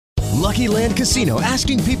Lucky Land Casino,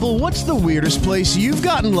 asking people, what's the weirdest place you've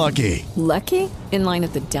gotten lucky? Lucky? In line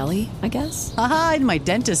at the deli, I guess? Aha, in my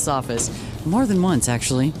dentist's office. More than once,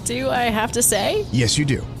 actually. Do I have to say? Yes, you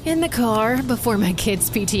do. In the car before my kids'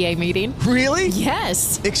 PTA meeting. Really?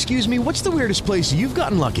 Yes. Excuse me, what's the weirdest place you've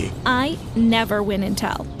gotten lucky? I never win and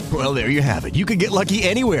tell. Well, there you have it. You can get lucky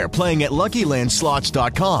anywhere, playing at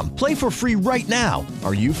LuckyLandSlots.com. Play for free right now.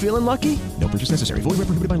 Are you feeling lucky? No purchase necessary. Void where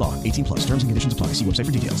prohibited by law. 18 plus. Terms and conditions apply. See website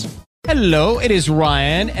for details. Hello, it is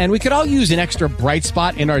Ryan, and we could all use an extra bright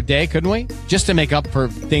spot in our day, couldn't we? Just to make up for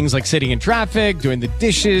things like sitting in traffic, doing the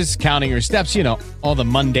dishes, counting your steps, you know, all the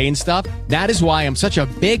mundane stuff. That is why I'm such a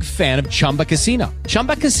big fan of Chumba Casino.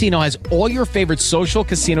 Chumba Casino has all your favorite social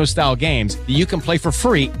casino-style games that you can play for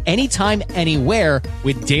free anytime, anywhere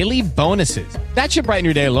with daily bonuses. That should brighten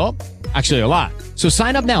your day a little. Actually, a lot. So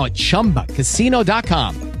sign up now at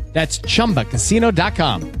ChumbaCasino.com. That's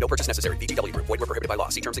ChumbaCasino.com. No purchase necessary. VGW Group. Void where prohibited by law.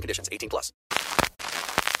 See terms and conditions. 18 plus.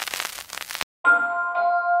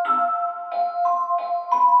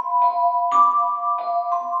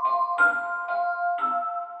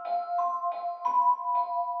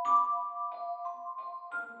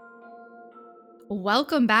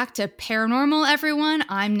 Welcome back to Paranormal, everyone.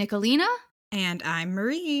 I'm Nicolina. And I'm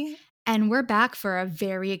Marie. And we're back for a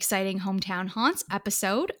very exciting Hometown Haunts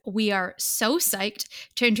episode. We are so psyched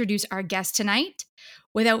to introduce our guest tonight.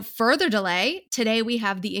 Without further delay, today we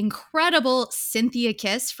have the incredible Cynthia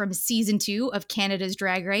Kiss from Season 2 of Canada's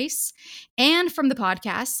Drag Race and from the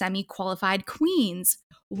podcast Semi-Qualified Queens.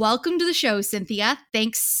 Welcome to the show, Cynthia.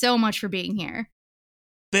 Thanks so much for being here.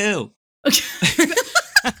 Boo.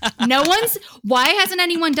 Why hasn't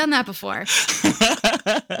anyone done that before?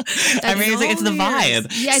 I mean, it's the vibe.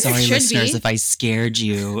 Yes, sorry, it should listeners, be. if I scared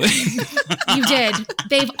you. You did.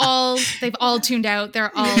 They've all tuned out.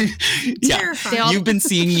 They're all terrified. You've been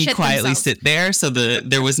seeing me quietly themselves. sit there, so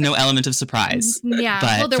there was no element of surprise. Yeah,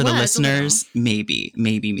 but for the listeners,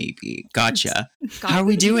 maybe. Gotcha. How are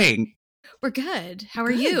we doing? We're good. How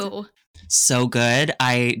are you? So good.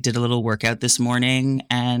 I did a little workout this morning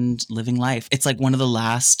and living life. It's like one of the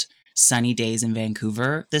last sunny days in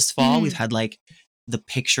Vancouver this fall. We've had like the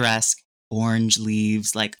picturesque orange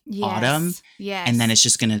leaves, like autumn. Yes. And then it's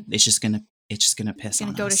just gonna piss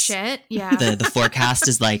on go us. to shit. Yeah. The forecast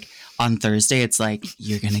is like on Thursday, it's like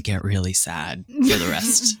you're gonna get really sad for the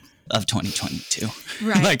rest of 2022.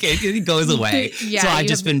 Right. Like it goes away. Yeah, so I've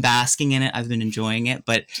just been basking in it. I've been enjoying it,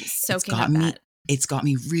 but it's got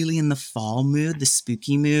me really in the fall mood, the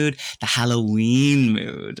spooky mood, the Halloween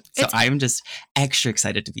mood. So I'm just extra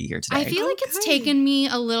excited to be here today. I feel like it's taken me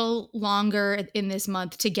a little longer in this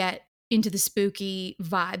month to get into the spooky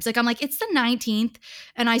vibes. Like I'm like, it's the 19th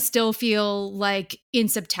and I still feel like in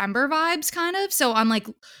September vibes kind of. So I'm like,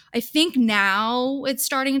 I think now it's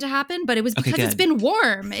starting to happen, but it was because it's been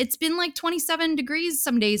warm. It's been like 27 degrees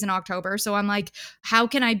some days in October. So I'm like, how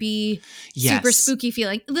can I be super spooky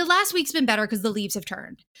feeling? The last week's been better because the leaves have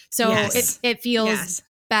turned. So it feels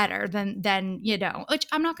better than, you know, which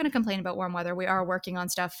I'm not going to complain about warm weather. We are working on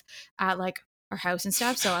stuff at like our house and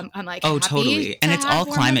stuff, so I'm like, oh, totally. And it's all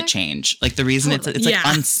climate change. Like the reason it's like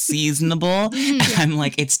unseasonable, and I'm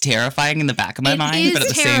like, it's terrifying in the back of my mind, but at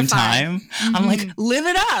the same time, I'm like, live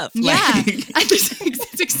it up. Yeah, like,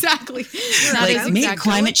 it's exactly. Make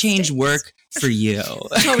climate change work for you.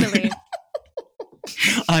 Totally.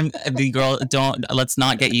 I'm the girl. Let's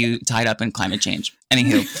not get you tied up in climate change.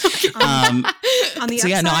 Anywho, on the so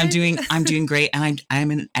yeah, no, I'm doing great, and I'm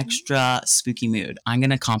in an extra spooky mood. I'm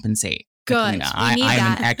gonna compensate. Good. I'm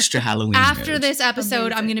an extra Halloween After mood. this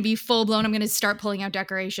episode, I'm going to be full blown. I'm going to start pulling out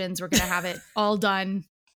decorations. We're going to have it all done.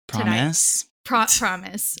 Promise.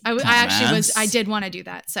 Promise. I did want to do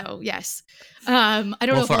that. So yes. I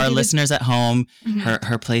don't know. For our listeners at home,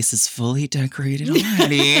 her place is fully decorated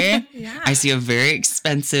already. Yeah. I see a very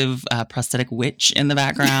expensive prosthetic witch in the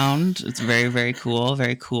background. It's very, very cool.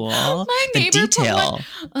 Very cool. My neighbor the detail.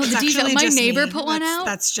 My neighbor put one out.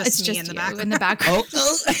 That's just me in the back. In the background.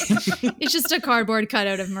 It's just a cardboard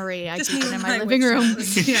cutout of Marie. I keep it in my living room.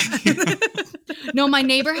 Yeah. No, my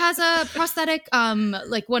neighbor has a prosthetic,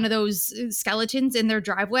 like one of those skeletons in their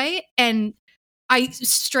driveway, and I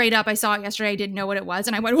saw it yesterday. I didn't know what it was.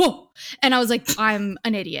 And I went, whoa. And I was like, I'm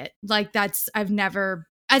an idiot. Like I've never,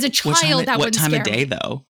 as a child, what time of day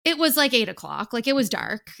though? It was like 8:00. Like it was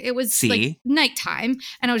dark. It was like nighttime.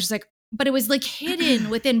 And I was just like, but it was like hidden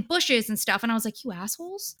within bushes and stuff. And I was like, you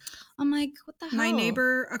assholes. I'm like, what the hell? My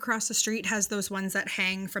neighbor across the street has those ones that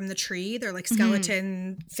hang from the tree. They're like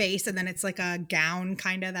skeleton face. And then it's like a gown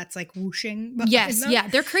kind of that's like whooshing. Yes. Yeah.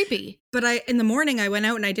 They're creepy. But in the morning I went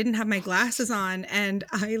out and I didn't have my glasses on. And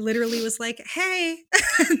I literally was like, hey.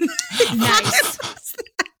 Nice.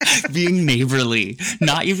 being neighborly,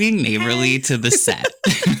 not you being neighborly to the set.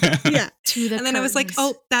 Yeah. To the And then I was like,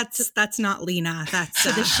 curtains. oh, that's not Lena. That's To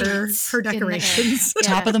the her sheets her in the air. decorations. Yeah.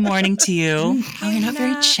 Top of the morning to you. Oh, you're not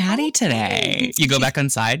very Lena. chatty today. You go back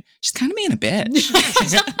inside. She's kind of being a bitch.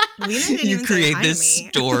 Lena didn't You even say create hi to this me.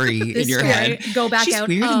 story in This your story. head. Go back She's out.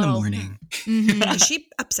 weird in the Oh. morning. Mhm. Is she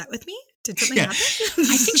upset with me? Did something Yeah. happen?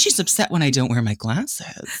 I think she's upset when I don't wear my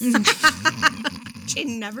glasses. She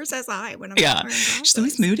never says hi when I'm Yeah, not wearing glasses. she's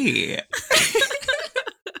always moody.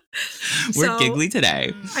 We're So- giggly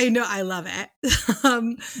today. I know. I love it.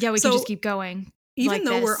 Yeah, we So can just keep going. Even like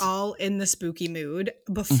though we're this. all in the spooky mood,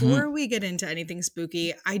 before we get into anything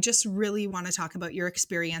spooky, I just really want to talk about your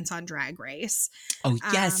experience on Drag Race. Oh,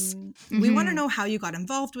 yes. We want to Mhm. know how you got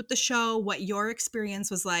involved with the show, what your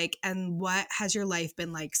experience was like, and what has your life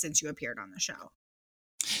been like since you appeared on the show.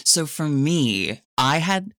 So for me,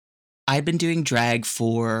 I'd been doing drag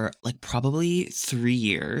for like probably 3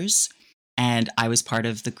 years, and I was part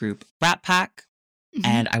of the group Rat Pack, Mhm.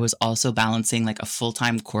 and I was also balancing like a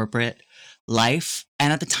full-time corporate life.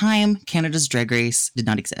 And at the time, Canada's Drag Race did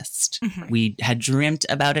not exist. Mhm. We had dreamt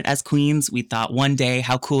about it as queens. We thought one day,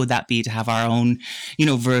 how cool would that be to have our own,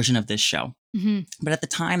 version of this show? Mhm. But at the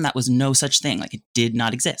time, that was no such thing. Like, it did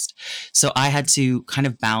not exist. So I had to kind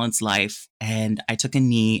of balance life, and I took a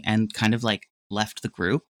knee and kind of like left the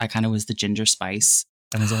group. I kind of was the Ginger Spice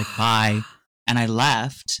and was like, bye. And I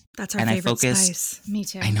left. That's our And I favorite focused- spice. Me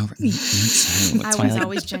too. I know. Me too. That's I why, was like,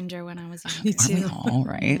 always ginger when I was young. Me aren't we too. all,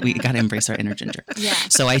 right? We got to embrace our inner ginger. Yeah.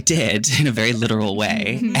 So I did in a very literal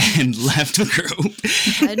way Mhm. and left the group.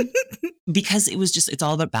 Good. Because it's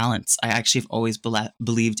all about balance. I actually have always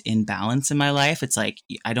believed in balance in my life. It's like,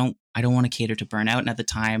 I don't want to cater to burnout. And at the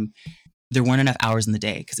time, there weren't enough hours in the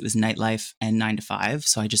day because it was nightlife and 9 to 5.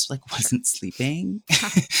 So I just like wasn't sleeping.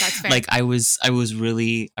 That's fair. Like I was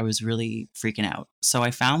really freaking out. So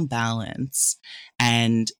I found balance,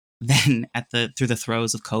 and then through the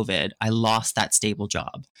throes of COVID, I lost that stable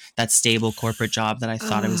job, that stable corporate job that I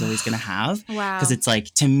thought I was always going to have. Wow. Because it's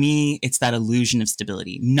like, to me, it's that illusion of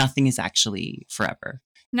stability. Nothing is actually forever.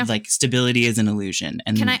 No. Like, stability is an illusion.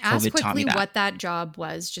 And Can I ask COVID taught me quickly that. what that job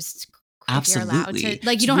was? Just if you're allowed Absolutely. to.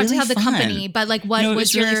 Like, It's you don't have to really have the fun. company, but like, what No, it was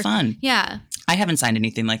was your really fun. Yeah. I haven't signed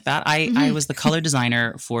anything like that. I Mhm. was the color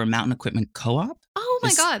designer for Mountain Equipment Co-op. Oh my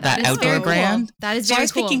This- God, that that is outdoor very brand. cool. That is So very I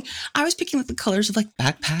was cool. picking like the colors of like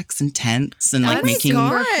backpacks and tents and That like is making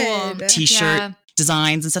super cool. God. t-shirt Yeah.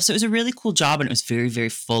 designs and stuff. So it was a really cool job, and it was very, very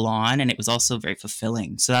full on, and it was also very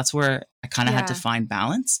fulfilling. So that's where I kind of had to Yeah. find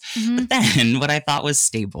balance. Mhm. But then what I thought was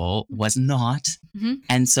stable was not. Mhm.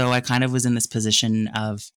 And so I kind of was in this position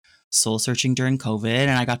of soul searching during COVID,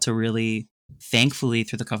 and I got to really, thankfully,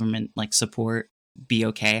 through the government like support, be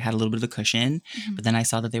okay. I had a little bit of a cushion. Mhm. But then I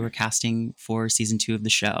saw that they were casting for season 2 of the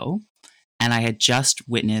show. And I had just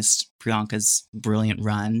witnessed Priyanka's brilliant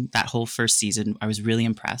run. That whole first season, I was really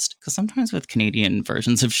impressed. Because sometimes with Canadian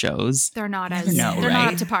versions of shows, They're not Never as know, they're not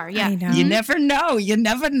right? up to par. Yeah. I know. Mhm. you never know. You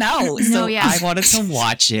never know. No, So yeah. I wanted to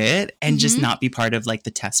watch it and just Mhm. not be part of like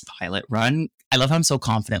the test pilot run. I love how I'm so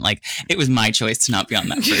confident. Like, it was my choice to not be on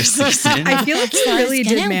that first season. I feel like you So I was really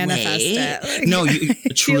did gonna manifest wait. it. Like, No,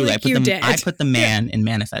 truly, like you did. I put the man in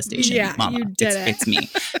manifestation. Yeah, Mama. you did it. It's me.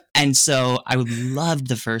 And so I loved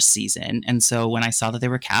the first season. And so when I saw that they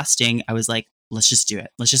were casting, I was like, let's just do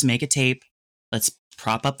it. Let's just make a tape. Let's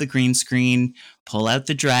prop up the green screen, pull out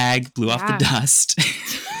the drag, blew off Yeah. the dust.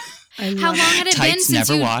 I How love long had it been Tights since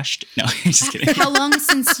never you washed. No, I'm just kidding. How long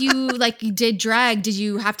since you like did drag? Did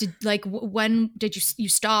you have to like when did you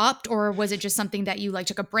stopped, or was it just something that you like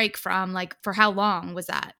took a break from? Like, for how long was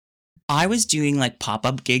that? I was doing like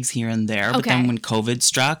pop-up gigs here and there, but Okay. then when COVID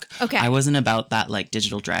struck, Okay. I wasn't about that like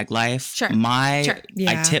digital drag life. Sure. I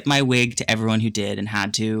Yeah. tipped my wig to everyone who did and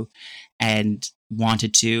had to and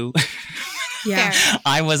wanted to. Yeah. Fair.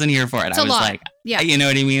 I wasn't here for it. It's I a was lot. like, Yeah. you know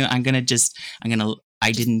what I mean?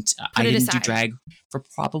 I didn't put it do aside. drag for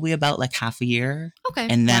probably about like half a year. Okay.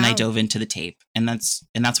 And then I Wow. dove into the tape. And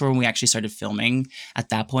that's where when we actually started filming. At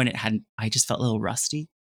that point I just felt a little rusty.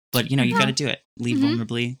 But you Yeah. got to do it. Lead Mhm.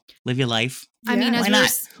 vulnerably, live your life. I mean, Yeah. as Why we were, not?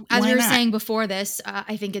 as Why we were not? saying before this,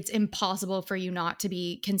 I think it's impossible for you not to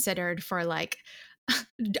be considered for like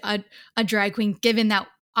a drag queen, given that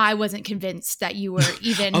I wasn't convinced that you were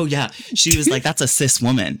even. Oh yeah, she was like, "That's a cis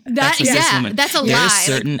woman. That's a cis yeah, woman." that's a There lie. is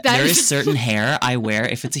certain Like, that there is- is certain hair I wear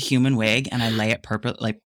if it's a human wig and I lay it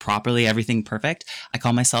properly, everything perfect. I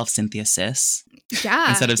call myself Cynthia Cis Yeah.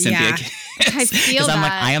 instead of Cynthia. Yeah. Kiss. I feel 'Cause I'm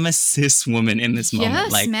like, that. I am a cis woman in this moment.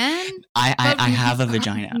 Yes, Like man. I But- have a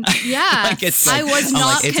vagina. Yeah. Like, it's I like- was I'm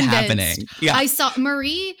not like, it's convinced. happening. Yeah. I saw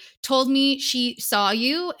Marie told me she saw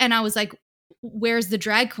you, and I was like, "Where's the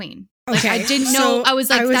drag queen?" Like I Okay, didn't know. so I was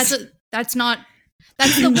like,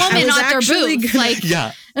 that's the woman, I was not their actually booth. gonna- Like,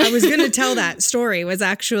 Yeah. I was going to tell that story was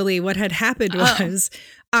actually what had happened Oh. was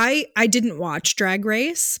I didn't watch Drag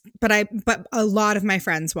Race, but a lot of my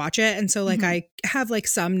friends watch it. And so like I have like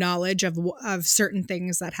some knowledge of certain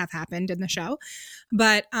things that have happened in the show.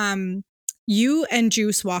 But you and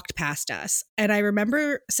Juice walked past us. And I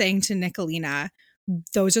remember saying to Nicolina,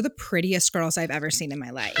 those are the prettiest girls I've ever seen in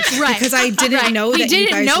my life. Right. Because I didn't Right. know We that you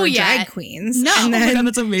didn't guys know were yet. drag queens. No. And Oh my then, God,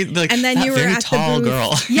 that's amazing. Like, and then that you were very at the tall booth. girl.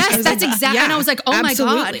 yes, was that's like, exactly. And I was like, oh my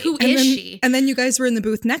God, who and is then, she? And then you guys were in the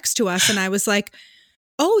booth next to us, and I was like,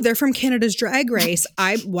 oh, they're from Canada's Drag Race.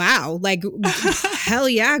 Wow, like hell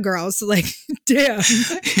yeah, girls. Like, damn.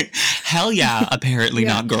 Hell yeah, apparently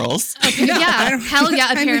Yeah. not girls. No, I yeah, don't- hell yeah,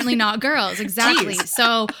 I mean- apparently not girls. Exactly. Jeez.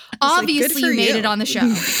 So like, obviously good for you made you. it on the show.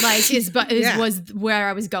 Like Yeah. was where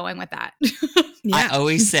I was going with that. I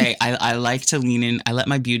always say I like to lean in. I let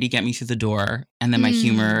my beauty get me through the door, and then my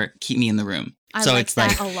humor keep me in the room. I So like it's that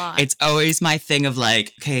like a lot. it's always my thing of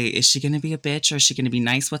like, okay, is she gonna be a bitch or is she gonna be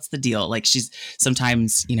nice? What's the deal? Like she's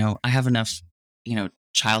sometimes, I have enough,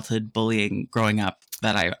 childhood bullying growing up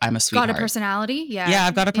that I'm a sweetheart. Got a personality? Yeah. Yeah,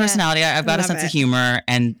 I've got a personality. I've got a Love sense of it. humor,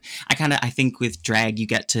 and I think with drag you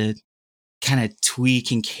get to kind of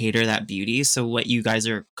tweak and cater that beauty. So what you guys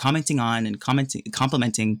are commenting on and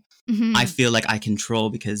complimenting, Mhm. I feel like I control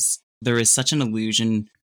because there is such an illusion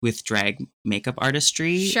with drag makeup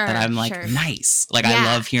artistry Sure, that I'm like, sure. nice. Like Yeah. I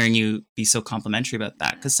love hearing you be so complimentary about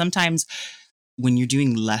that. Because sometimes when you're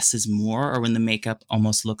doing less is more, or when the makeup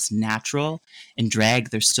almost looks natural in drag,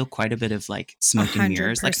 there's still quite a bit of like smoke and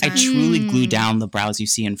mirrors. Like I 100%. truly glue Mm. down the brows you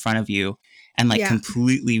see in front of you and like Yeah.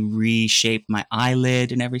 completely reshape my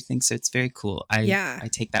eyelid and everything. So it's very cool. I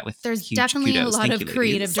take that with There's huge definitely kudos. a lot Thank of you, ladies.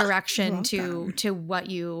 creative direction Welcome. to what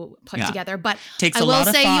you put Yeah. together. But Takes I a will lot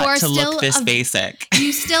of say you thought are to still look this basic.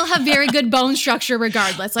 you still have very good bone structure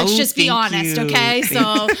regardless. Let's Oh, just be thank honest, you. okay? Thank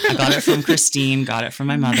So I got it from Christine, got it from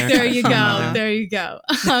my mother. there got it you from go. my mother. There you go.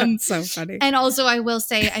 So funny. And also, I will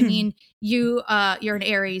say, I mean, you're an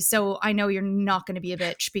Aries, so I know you're not going to be a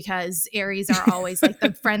bitch because Aries are always like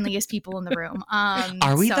the friendliest people in the room.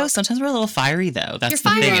 Are we so- though? Sometimes we're a little fiery though. That's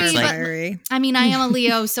You're the thing. fiery, It's but- like Fiery. I mean, I am a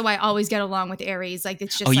Leo, so I always get along with Aries. Like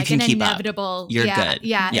it's just Oh, you like can an keep up. inevitable. You're yeah, good.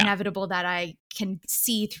 yeah, Yeah. inevitable that I can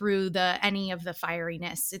see through any of the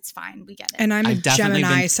fieriness. It's fine. We get it. And I'm a I've definitely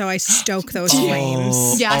Gemini, been- so I stoke those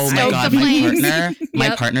flames. Yeah, oh my stoke god, the my flames. partner, my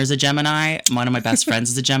Yep. partner's a Gemini. One of my best friends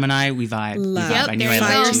is a Gemini. We vibe. Love We vibe. Yep, I knew there I you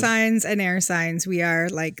liked go. fire you. signs and air signs. We are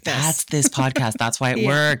like this. That's this podcast. That's why it Yeah.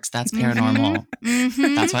 works. That's paranormal.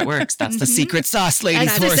 Mhm. That's why it works. That's the secret sauce, ladies.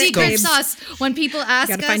 That's the Horoscopes. secret Babes. sauce. When people ask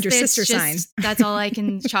Gotta us, find your it's sister just- sign. That's all I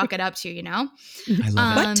can chalk it up to, you know? I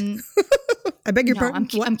love it. I beg your No, pardon. I'm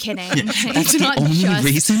kidding. I'm kidding. That's It's the not only just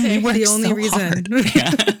reason we work The only so reason. hard.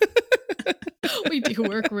 Yeah. we do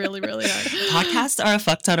work really, really hard. Podcasts are a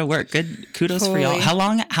fuck ton of work. Good kudos for y'all.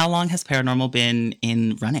 Totally. How long has paranormal been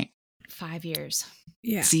in running? 5 years.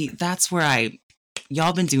 Yeah. See, that's where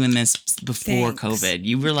y'all been doing this before Thanks. COVID.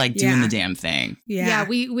 You were like doing Yeah. the damn thing. Yeah.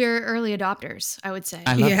 We're early adopters, I would say.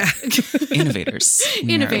 I love Yeah. it. Innovators.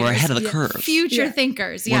 Innovators. We're ahead of the yeah. curve. Future Yeah.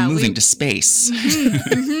 thinkers. We're Yeah. moving to space.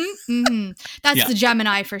 That's Yeah. the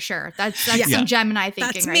Gemini for sure. That's Yeah. some Gemini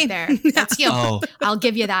thinking That's right me. there. That's you. Oh, I'll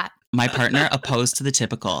give you that. my partner opposed to the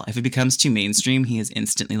typical. If it becomes too mainstream, he is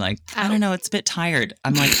instantly like, I don't know, it's a bit tired.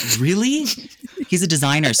 I'm like, really? He's a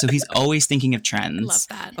designer, so he's always thinking of trends. Love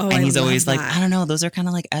that. Oh, and I he's love always like, that. I don't know, those are kind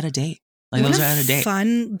of like out of date. Like What those a are out of date.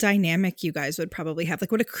 fun dynamic you guys would probably have.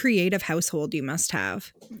 Like, what a creative household you must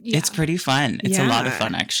have. Yeah. It's pretty fun. It's a lot of Yeah.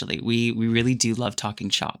 fun, actually. We really do love talking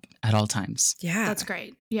shop at all times. Yeah. That's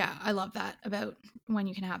great. Yeah, I love that about when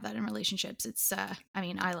you can have that in relationships. It's I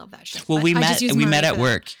mean, I love that shit. Well, but we I met. just use We Murray met for at that.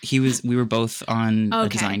 work. We were both on a Okay.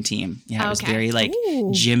 design team. Yeah, it was Okay. very like Ooh.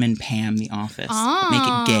 Jim and Pam, The Office. Ah.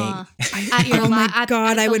 Make it gay. At your Oh my at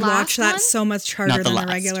god, I the would last watch that one? so much harder Not the than last.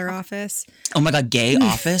 the regular Office. Oh my god, gay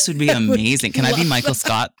Office would be amazing. Can I be love Michael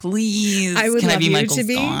Scott, please? I would Can I love be you Michael to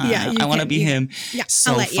be. Scott? Yeah, you I want to can. be You- him. Yeah,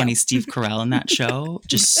 So I'll let you. funny, Steve Carell in that show,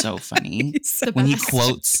 just so funny. The When he best.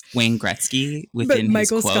 quotes Wayne Gretzky But within his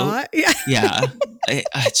Michael quote. Scott, yeah. Yeah,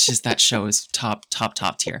 it's just that show is top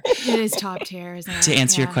tier. It is top tier, isn't it? To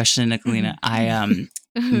answer your Yeah. question, Nicolina, I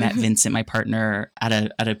met Vincent, my partner, at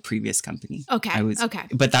a previous company. Okay. I okay.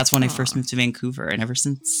 But that's when I first moved to Vancouver, and ever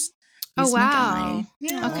since. Oh he's my wow. guy.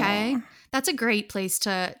 Yeah. Okay. That's a great place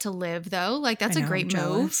to live though. Like that's I a know, great I'm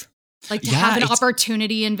move. jealous. Like to Yeah, have an it's-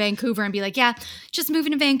 opportunity in Vancouver and be like, yeah, just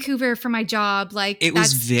moving to Vancouver for my job. Like It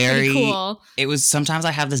was that's very pretty cool. It was sometimes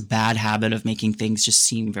I have this bad habit of making things just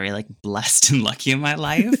seem very like blessed and lucky in my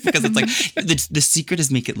life because it's like the secret is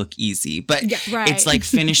make it look easy. But right. it's like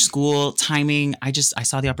finish school, timing. I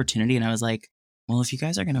saw the opportunity and I was like, well, if you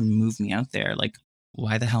guys are going to move me out there, like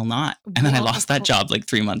why the hell not? And then I Well, lost that job like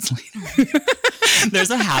 3 months later.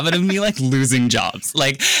 There's a habit of me like losing jobs.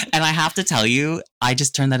 Like, and I have to tell you, I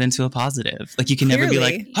just turned that into a positive. Like you can never be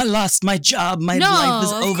like, Clearly. I lost my job. My No, life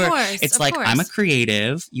is of over. course, It's of like, I'm a course.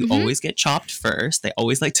 creative. You Mhm. always get chopped first. They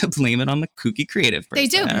always like to blame it on the kooky creative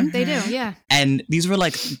person. They do. Yeah. And these were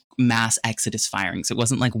like mass exodus firings. It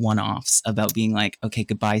wasn't like one-offs about being like, okay,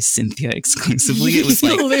 goodbye, Cynthia exclusively. It was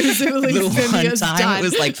like Exclusively the one Cynthia's time done. it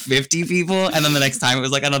was like 50 people, and then the next time it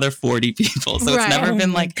was like another 40 people. So Right. it's never Oh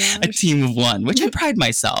been my like a gosh. team of one, which I pride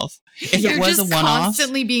myself. If You're it was just a one-off,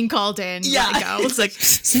 constantly being called in. yeah, Let it go. it's like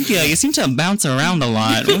Cynthia, you seem to bounce around a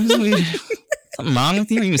lot. Something wrong with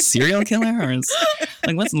you? Are you a serial killer? Or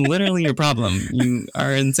like, what's literally your problem? You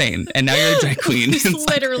are insane, and now you're a drag queen. It's It's like,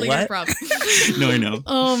 literally your what? problem. No, I know.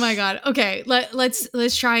 Oh my god. Okay,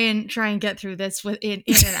 let's try and get through this in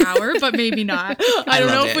an hour, but maybe not. I don't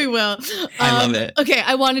love know if it. we will. I love it. Okay,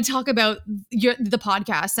 I want to talk about the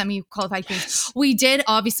podcast, Semi Qualified Queens. We did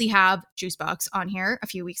obviously have Juicebox on here a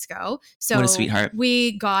few weeks ago, so What a sweetheart.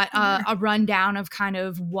 we got a rundown of kind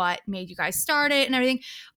of what made you guys start it and everything.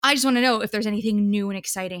 I just want to know if there's anything new and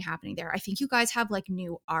exciting happening there. I think you guys have like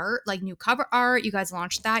new art, like new cover art. You guys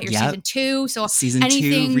launched that. Your Yep. season 2. So Season 2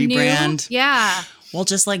 anything new? rebrand. Yeah. Well,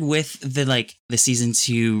 just like with the season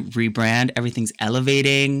 2 rebrand, everything's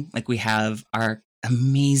elevating. Like we have our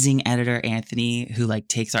amazing editor, Anthony, who like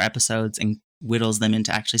takes our episodes and whittles them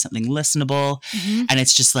into actually something listenable. Mhm. And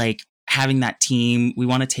it's just like having that team. We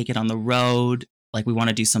want to take it on the road. Like we want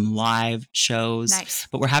to do some live shows. Nice.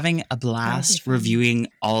 But we're having a blast fun. reviewing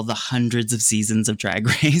all the hundreds of seasons of Drag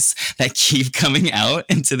Race that keep coming out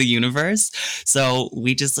into the universe. So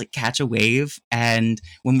we just like catch a wave. And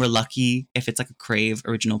when we're lucky, if it's like a Crave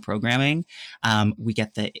original programming, we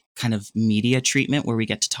get the kind of media treatment where we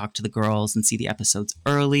get to talk to the girls and see the episodes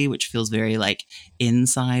early, which feels very like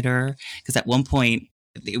insider. Because at one point,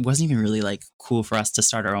 it wasn't even really like cool for us to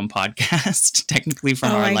start our own podcast technically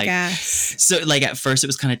from our I like guess. so like at first it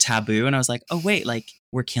was kind of taboo and I was like, oh wait, like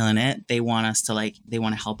we're killing it. They want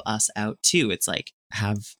to help us out too. It's like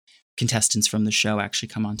have contestants from the show actually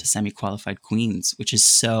come on to Semi-Qualified Queens, which is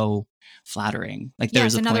so flattering. Like there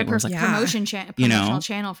was it's a another point where it's like, Yeah. promotional You know?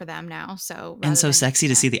 channel for them now. So and so rather than- sexy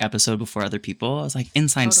to yeah. see the episode before other people. I was like,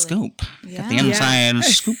 inside Totally. scoop. Got the Yeah. inside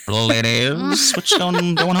scoop, ladies. Switched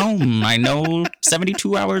on going home. I know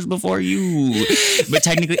 72 hours before you. But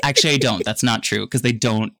technically, actually, I don't. That's not true because they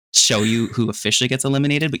don't show you who officially gets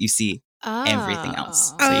eliminated, but you see everything else.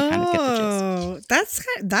 So you kind of get the gist. Oh,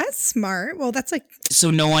 that's smart. Well, that's like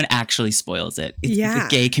So no one actually spoils it. It's Yeah. the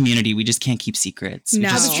gay community. We just can't keep secrets. We No.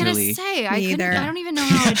 I just was gonna truly. say Me either. I don't even know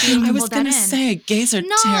how I'd be able I to was hold gonna that in. say gays are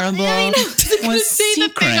No, terrible. I mean, I was It gonna was say the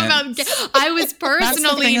thing about secret. I was That's the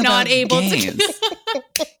personally thing not about able gays. to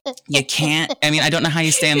You can't. I mean, I don't know how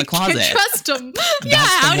you stay in the closet. trust them. Yeah,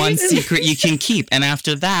 That's how the do one you- secret you can keep. And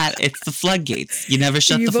after that, it's the floodgates. You never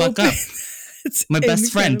shut the you've fuck up. opened- It's My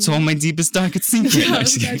best friend incredible. told my deepest, darkest secret. No, I'm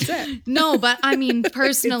just kidding. That's it. No, but I mean,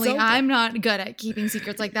 personally, okay. I'm not good at keeping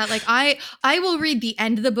secrets like that. Like I will read the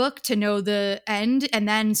end of the book to know the end, and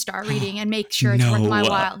then start reading and make sure it's worth my No.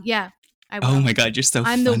 while. Yeah, I will. Oh my God, you're so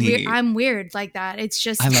I'm funny. the weird. I'm weird like that. It's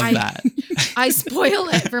just I love that. I spoil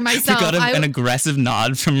it for We myself. got an aggressive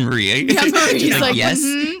nod from Maria. Yeah, Maria's She's like, yes,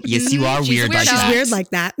 mhm, yes, you mhm, are she's weird a like weirdo. She's that. weird like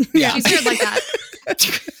that. Yeah. She's weird like that.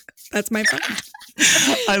 That's my fun.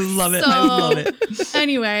 I love it. I love it.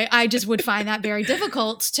 Anyway, I just would find that very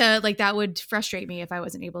difficult to like. That would frustrate me if I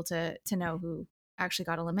wasn't able to know who actually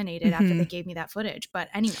got eliminated after they gave me that footage. But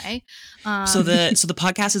anyway, So the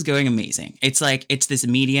podcast is going amazing. It's this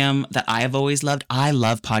medium that I have always loved. I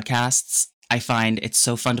love podcasts. I find it's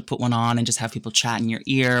so fun to put one on and just have people chat in your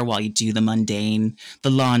ear while you do the mundane, the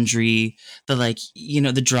laundry, the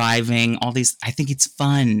the driving, all these. I think it's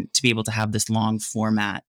fun to be able to have this long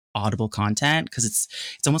format audible content because it's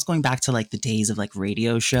almost going back to like the days of like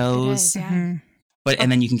radio it shows. is, yeah. Mhm. But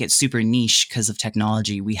and then you can get super niche because of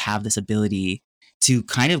technology. We have this ability to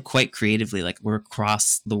kind of quite creatively, like we're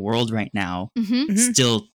across the world right now, Mhm.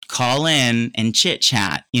 still call in and chit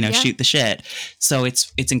chat, Yeah. shoot the shit. So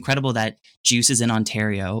it's incredible that Juice is in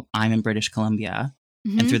Ontario. I'm in British Columbia,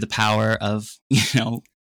 Mhm. and through the power of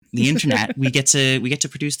the internet, we get to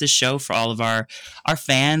produce this show for all of our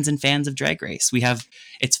fans and fans of Drag Race.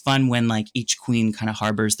 It's fun when like each queen kind of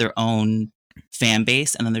harbors their own fan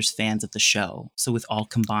base and then there's fans of the show. So with all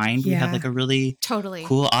combined, we have like a really totally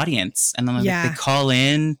cool audience. And then like, they call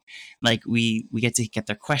in, like we get to get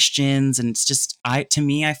their questions. And it's just, to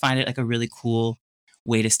me, I find it like a really cool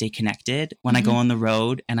way to stay connected when I go on the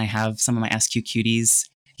road and I have some of my SQ cuties,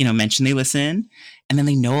 you know, mention they listen and then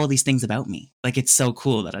they know all these things about me. Like, it's so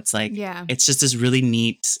cool that it's like, it's just this really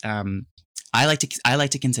neat, I like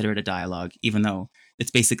to consider it a dialogue, even though it's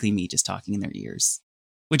basically me just talking in their ears,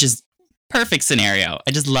 which is perfect scenario.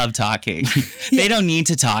 I just love talking. They don't need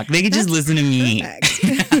to talk. They can just listen to me.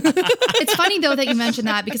 It's funny though that you mentioned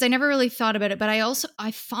that because I never really thought about it, but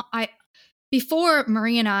I before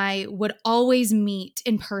Marie and I would always meet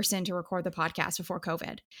in person to record the podcast before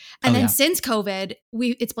COVID. And then since COVID,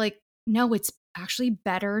 it's like, no, it's actually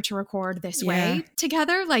better to record this way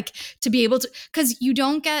together, like to be able to, because you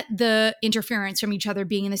don't get the interference from each other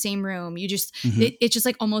being in the same room. You just, it's just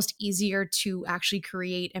like almost easier to actually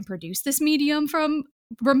create and produce this medium from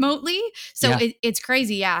remotely. So it's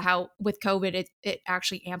crazy, how with COVID, it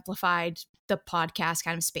actually amplified the podcast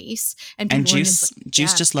kind of space. And Juice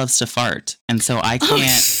just loves to fart. And so I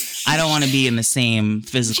can't, I don't want to be in the same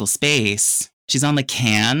physical space. She's on the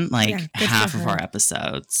can like half of our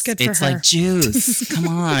episodes. It's like, Juice, come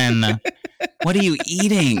on. What are you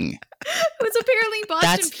eating? It was apparently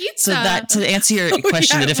Boston pizza. So that, to answer your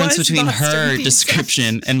question, the difference between her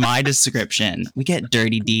description and my description, we get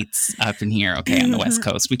dirty deets up in here, okay, on the West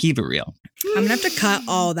Coast. We keep it real. I'm going to have to cut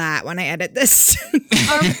all that when I edit this.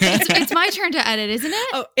 It's my turn to edit, isn't it?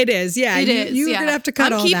 Oh, it is. Yeah. It is. You're going to have to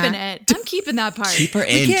cut all that. I'm keeping that part. Keep her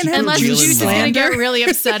in. Unless Juice is going to get really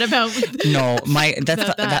upset about No,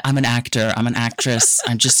 I'm an actor. I'm an actress.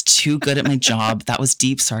 I'm just too good at my job. That was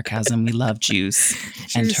deep sarcasm. We love Juice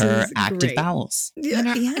and her active bowels.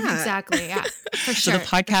 Exactly. Yeah, for sure. So the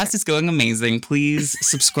podcast is going amazing. Please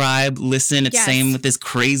subscribe, listen. It's same with this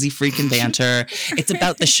crazy freaking banter. It's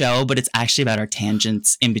about the show, but it's actually about our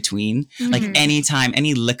tangents in between. Like anytime,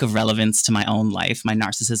 any lick of relevance to my own life, my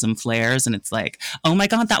narcissism flares and it's like, oh my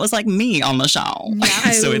God, that was like me on the show.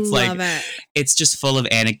 Yeah, so it's love like, it's just full of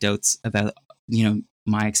anecdotes about, you know,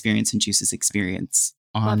 my experience and Juice's experience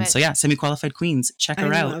on. So yeah, Semi-Qualified Queens. Check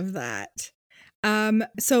her out. I love that.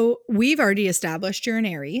 So we've already established you're an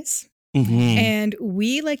Aries. Mm-hmm. And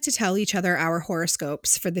we like to tell each other our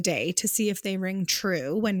horoscopes for the day to see if they ring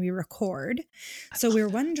true when we record. So we're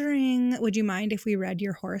wondering, would you mind if we read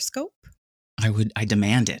your horoscope? I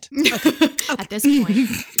demand it. Okay. At this point.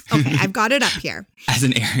 Okay, I've got it up here. As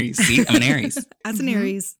an Aries. See, I'm an Aries. As an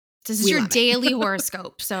Aries. This is your daily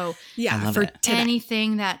horoscope. So for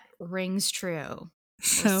anything that rings true.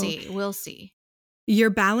 We'll see.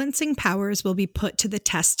 Your balancing powers will be put to the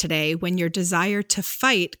test today when your desire to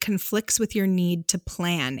fight conflicts with your need to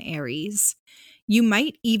plan, Aries. You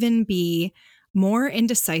might even be more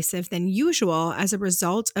indecisive than usual as a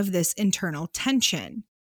result of this internal tension.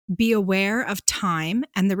 Be aware of time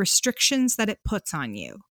and the restrictions that it puts on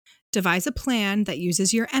you. Devise a plan that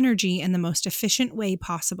uses your energy in the most efficient way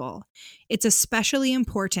possible. It's especially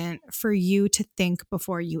important for you to think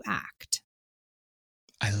before you act.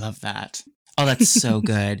 I love that. Oh, that's so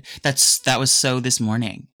good. That was so this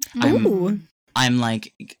morning. I'm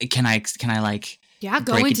like, can I like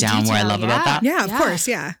break it down where I love about that? Yeah, of course.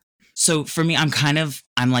 Yeah. So for me, I'm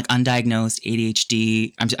like undiagnosed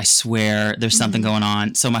ADHD. I swear there's something going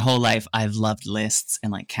on. So my whole life I've loved lists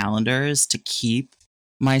and like calendars to keep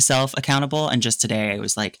myself accountable. And just today I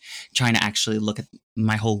was like trying to actually look at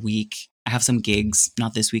my whole week. I have some gigs,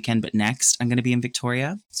 not this weekend, but next. I'm going to be in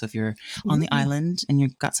Victoria. So if you're on the island and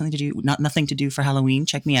you've got something to do, nothing to do for Halloween,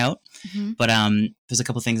 check me out. But there's a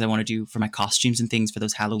couple things I want to do for my costumes and things for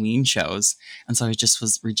those Halloween shows. And so I just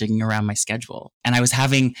was rejigging around my schedule. And I was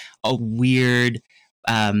having a weird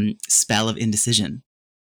spell of indecision.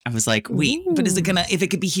 I was like, wait, but if it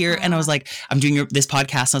could be here? And I was like, I'm doing this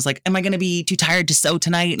podcast. And I was like, am I going to be too tired to sew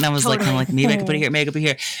tonight? And I was like, maybe I could put it here, maybe I could put it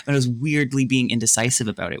here. And I was weirdly being indecisive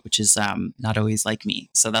about it, which is not always like me.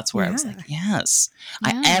 So that's where I was like, yes,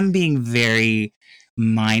 I am being very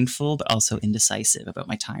mindful, but also indecisive about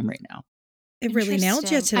my time right now. It really nailed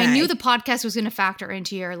you today. I knew the podcast was going to factor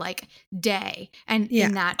into your like day and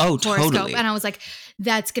in that horoscope. Totally. And I was like,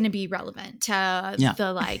 that's going to be relevant to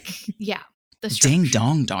the like, ding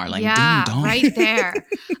dong, darling. Yeah, ding dong. Right there.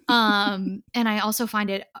 And I also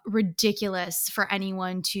find it ridiculous for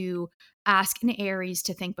anyone to ask an Aries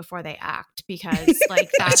to think before they act, because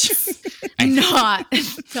like that's not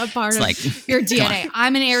a part of your DNA.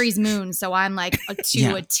 I'm an Aries moon, so I'm like a T.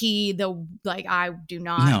 I do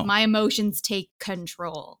not. No. My emotions take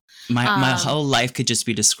control. My whole life could just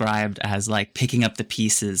be described as like picking up the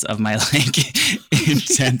pieces of my like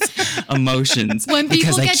intense emotions. When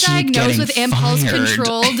people get diagnosed with impulse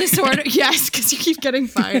control disorder, yes, because you keep getting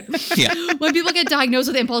fired. Yeah. When people get diagnosed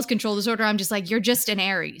with impulse control disorder, I'm just like, you're just an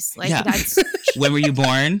Aries. Like that's when were you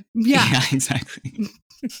born? Yeah, exactly.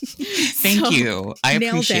 Thank you. I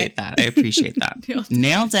appreciate that.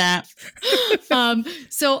 Nailed that.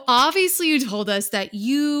 So obviously you told us that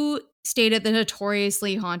you stayed at the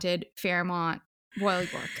notoriously haunted Fairmont Royal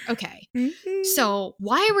York. Okay. Mm-hmm. So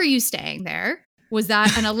why were you staying there? Was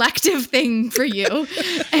that an elective thing for you?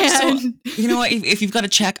 And so, you know what? If you've got a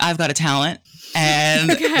check, I've got a talent. And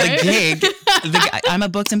the gig, I'm a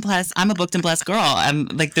booked and blessed girl. I'm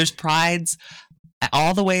like, there's prides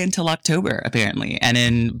all the way until October, apparently. And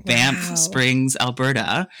in Banff Springs,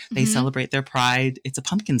 Alberta, they celebrate their pride. It's a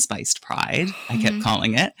pumpkin spiced pride, I kept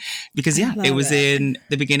calling it. Because, it was in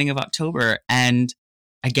the beginning of October. And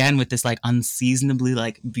again, with this like unseasonably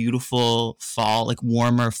like beautiful fall, like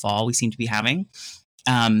warmer fall we seem to be having.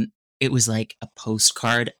 It was like a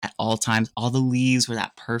postcard at all times. All the leaves were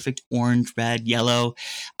that perfect orange, red, yellow.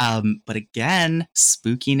 But again,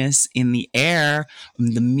 spookiness in the air.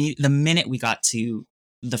 The minute we got to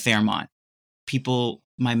the Fairmont,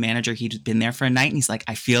 my manager, he'd been there for a night and he's like,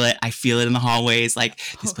 I feel it in the hallways. Like,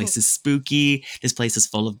 this place is spooky. This place is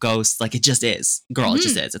full of ghosts. Like, it just is. Girl, it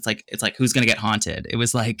just is. It's like, who's going to get haunted? It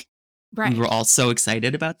was like, we were all so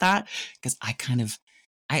excited about that because I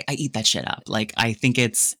eat that shit up. Like, I think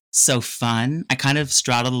it's so fun. I kind of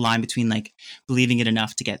straddle the line between like believing it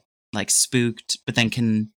enough to get like spooked, but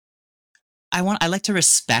then I like to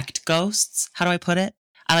respect ghosts. How do I put it?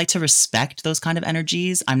 I like to respect those kind of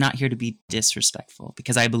energies. I'm not here to be disrespectful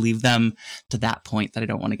because I believe them to that point that I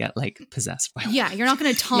don't want to get like possessed by one. Yeah, you're not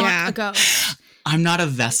going to taunt a ghost. I'm not a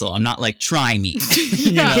vessel. I'm not like, try me.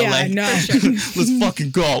 Let's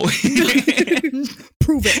fucking go.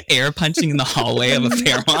 Prove it. Air punching in the hallway of a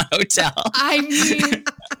Fairmont hotel. I mean,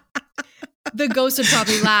 the ghosts would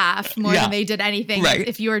probably laugh more than they did anything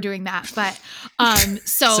if you were doing that. But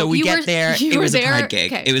so we get there. It was a pride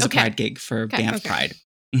gig. Okay. It was a pride gig for Banff Pride.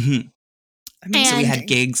 Mm-hmm. So we had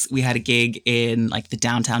gigs. We had a gig in like the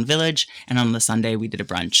downtown village, and on the Sunday we did a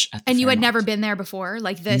brunch at the And you Fairmont. had never been there before?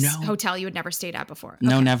 Like this hotel you had never stayed at before?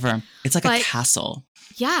 No, never. It's like a castle.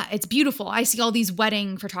 Yeah, it's beautiful. I see all these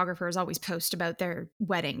wedding photographers always post about their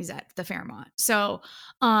weddings at the Fairmont. So,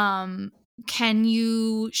 can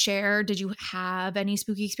you share, did you have any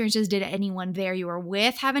spooky experiences? Did anyone there you were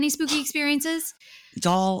with have any spooky experiences?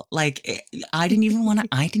 Doll, like I didn't even want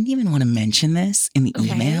to mention this in the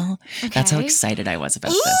email. Okay. That's how excited I was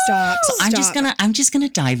about this. Stop. I'm just gonna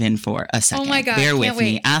dive in for a second. Oh my God. Bear with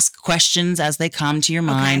me. Ask questions as they come to your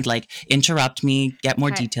mind. Like interrupt me, get more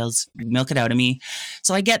details, milk it out of me.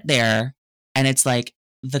 So I get there and it's like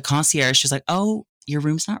the concierge, she's like, "Oh, your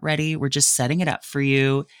room's not ready. We're just setting it up for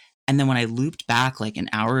you." And then when I looped back like an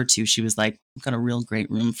hour or two, she was like, "I've got a real great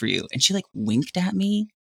room for you." And she like winked at me.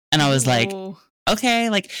 And I was like, okay,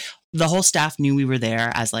 like the whole staff knew we were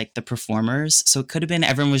there as like the performers. So it could have been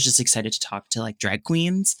everyone was just excited to talk to like drag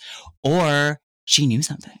queens, or she knew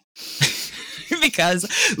something. Because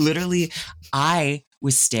literally I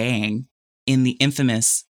was staying in the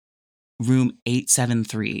infamous room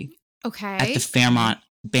 873 at the Fairmont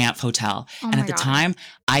Banff Hotel. And at the time,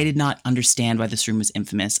 I did not understand why this room was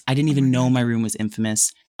infamous. I didn't even know my room was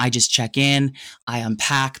infamous. I just check in, I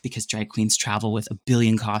unpack because drag queens travel with a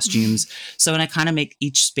billion costumes. So, and I kind of make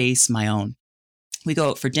each space my own. We go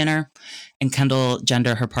out for dinner and Kendall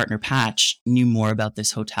Gender, her partner Patch, knew more about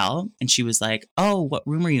this hotel. And she was like, "Oh, what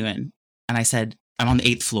room are you in?" And I said, "I'm on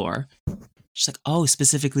the 8th floor." She's like, "Oh,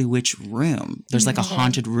 specifically which room?" There's like a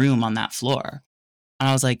haunted room on that floor. And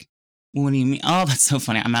I was like, "What do you mean?" "Oh, that's so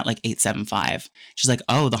funny. I'm at like 875. She's like,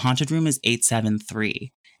 "Oh, the haunted room is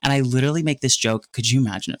 873. And I literally make this joke. Could you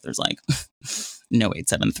imagine if there's like no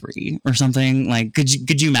 873 or something? Like,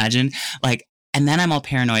 could you imagine? Like, and then I'm all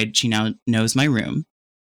paranoid. She now knows my room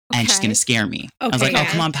and she's going to scare me. I was like, "Oh,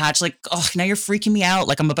 come on, Patch. Like, oh, now you're freaking me out.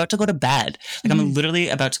 Like, I'm about to go to bed. Like, I'm literally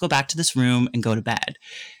about to go back to this room and go to bed."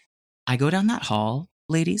 I go down that hall,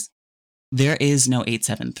 ladies. There is no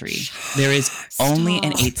 873. There is only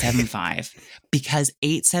an 875 because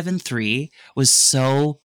 873 was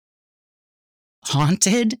so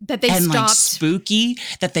haunted that they and stopped. Like spooky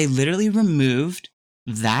that they literally removed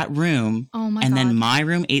that room. Oh my and God. Then my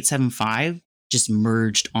room 875 just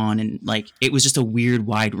merged on, and like it was just a weird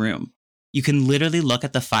wide room. You can literally look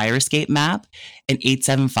at the fire escape map, and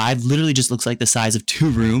 875 literally just looks like the size of 2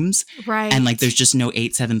 rooms. Right. And like there's just no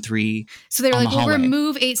 873. So they were on like, the we'll hallway.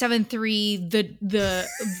 remove 873,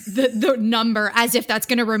 the number, as if that's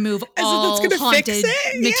going to remove As if all that's gonna fix haunted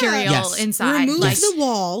it? Yeah. material Yes. inside. Remove Like, the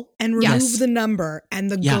wall and remove Yes. the number, and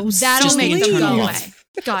the Yeah. ghost that'll Just the make them internal go wall. away.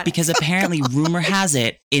 Got it. Because apparently, rumor has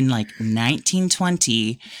it, in like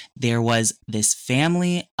 1920, there was this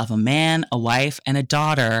family of a man, a wife, and a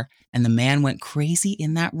daughter, and the man went crazy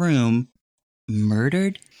in that room,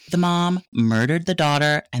 murdered the mom, murdered the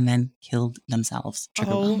daughter, and then killed themselves.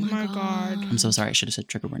 Trigger Oh warning. my God. I'm so sorry. I should have said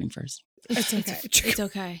trigger warning first. It's okay. It's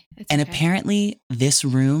okay. It's And okay. apparently, this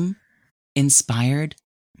room inspired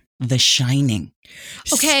The Shining.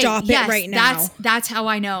 Okay, Stop yes, it right now. That's how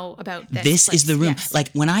I know about this. This is place. the room. Yes.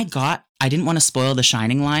 Like when I didn't want to spoil the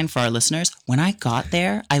Shining line for our listeners. When I got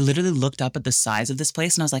there, I literally looked up at the size of this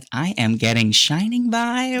place and I was like, I am getting Shining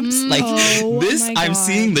vibes. Like Oh this, my I'm God.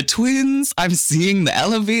 seeing the twins. I'm seeing the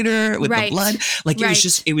elevator with Right. the blood. Like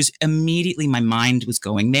Right. it was immediately my mind was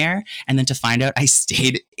going there. And then to find out I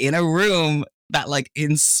stayed in a room that like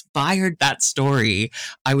inspired that story.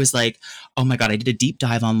 I was like, oh my God, I did a deep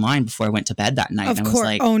dive online before I went to bed that night. Of and I course. was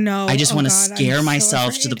like, Oh no. I just Oh want to God, I'm scare so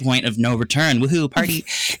myself to the afraid. point of no return. Woohoo, party.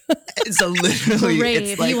 So literally, Brave.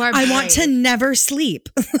 it's like, You are I want to brave. never sleep.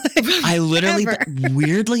 I literally, Ever.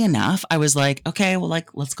 weirdly enough, I was like, okay, well, like,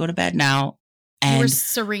 let's go to bed now. You were And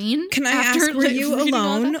serene. Can I after ask, were you reading all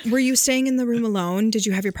alone? that? Were you staying in the room alone? Did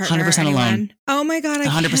you have your partner? 100% anyone? alone. Oh my God, I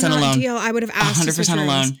 100% cannot alone. deal. I would have asked to switch 100% rooms.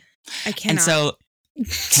 alone. I cannot. And so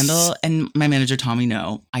Kendall and my manager Tommy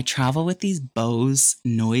know I travel with these Bose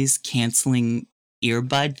noise canceling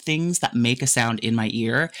earbud things that make a sound in my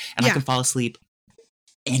ear, and I Yeah. can fall asleep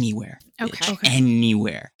anywhere. Okay. bitch.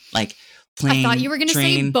 Anywhere. Like plane, I thought you were going to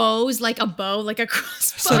say train. bows, like a bow, like a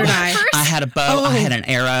crossbow. So did I. at first. I had a bow. Oh. I had an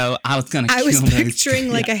arrow. I was gonna. I was kill those-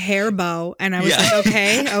 picturing like Yeah. a hair bow, and I was Yeah.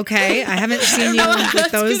 like, okay. I haven't seen you know how with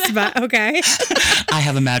that's those, gonna but okay. I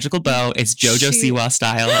have a magical bow. It's JoJo She- Siwa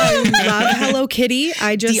style. I love Hello Kitty.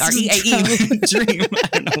 I just DREAE dream.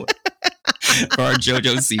 I don't know. For our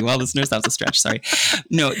JoJo Siwa listeners, that was a stretch. Sorry.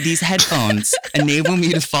 No, these headphones enable me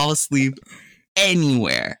to fall asleep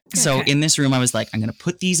anywhere. So Okay. in this room, I was like, I'm gonna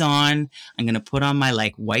put these on. I'm gonna put on my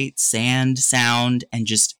like white sand sound, and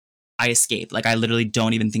just I escape. Like I literally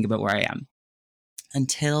don't even think about where I am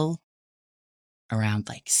until around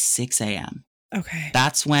like 6 a.m. Okay.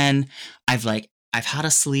 That's when I've had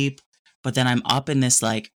a sleep, but then I'm up in this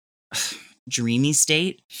like dreamy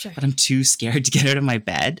state, Sure. but I'm too scared to get out of my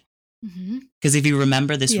bed. Mm-hmm. Because if you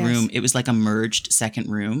remember this Yes. room, it was like a merged second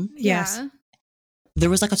room. Yes. Yeah. There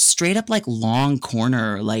was like a straight up like long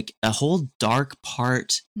corner, like a whole dark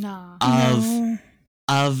part Nah. of No.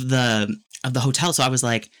 of the hotel. So I was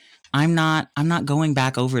like, I'm not going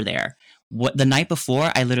back over there. What the night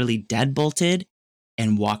before, I literally deadbolted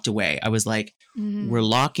and walked away. I was like, Mhm. we're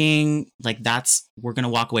locking, like we're gonna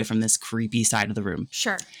walk away from this creepy side of the room.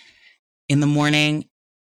 Sure. In the morning,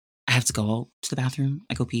 I have to go to the bathroom.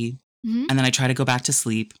 I go pee. Mhm. And then I try to go back to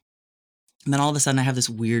sleep. And then all of a sudden I have this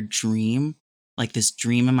weird dream, like this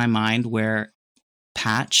dream in my mind where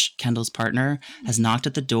Patch, Kendall's partner, has knocked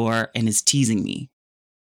at the door and is teasing me.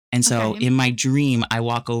 And so Okay. in my dream, I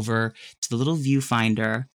walk over to the little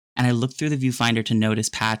viewfinder and I look through the viewfinder to notice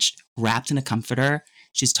Patch wrapped in a comforter.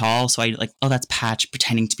 She's tall. So I like, oh, that's Patch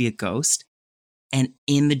pretending to be a ghost. And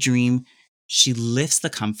in the dream, she lifts the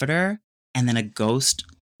comforter and then a ghost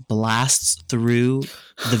blasts through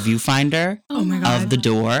the viewfinder Oh my God. of the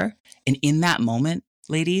door. And in that moment,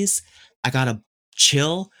 ladies, I got a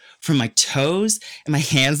chill from my toes and my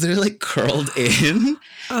hands that are like curled in.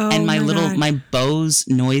 Oh And God. my Bose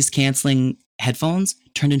noise canceling headphones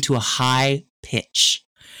turned into a high pitch.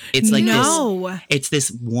 It's like no. it's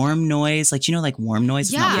this warm noise, like, you know, like warm noise,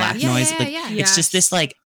 it's not black noise. Like, yeah. It's just this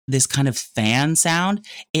like this kind of fan sound.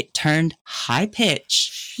 It turned high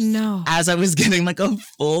pitch No. as I was getting like a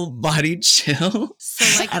full body chill.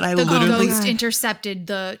 So like And I the literally- ghost intercepted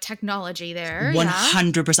the technology there.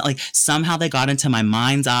 100%. Like somehow they got into my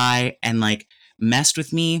mind's eye and like messed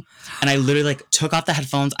with me. And I literally like took off the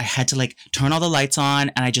headphones. I had to like turn all the lights on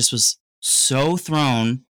and I just was so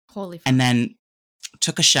thrown. Holy fuck. And then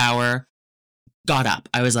took a shower, got up.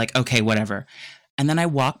 I was like, okay, whatever. And then I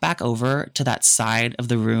walked back over to that side of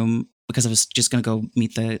the room because I was just going to go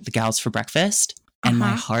meet the gals for breakfast. And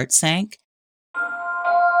my heart sank.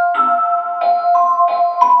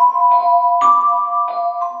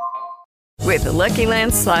 With the Lucky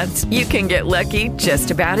Land Slots, you can get lucky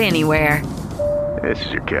just about anywhere. This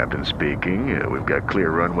is your captain speaking. We've got clear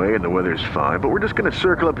runway and the weather's fine, but we're just going to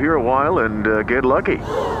circle up here a while and get lucky.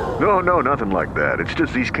 No, nothing like that. It's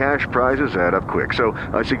just these cash prizes add up quick. So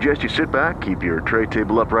I suggest you sit back, keep your tray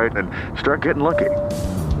table upright, and start getting lucky.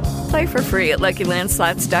 Play for free at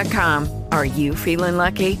LuckyLandSlots.com. Are you feeling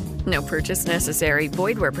lucky? No purchase necessary.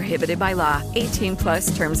 Void where prohibited by law. 18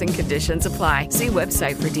 plus terms and conditions apply. See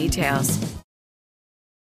website for details.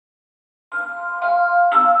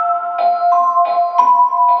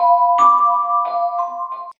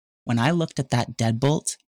 When I looked at that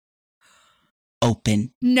deadbolt,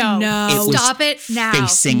 open. No. It was Stop it now.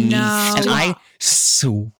 facing me. No. And I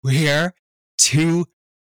swear to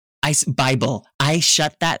Bible, I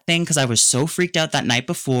shut that thing because I was so freaked out that night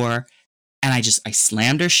before. And I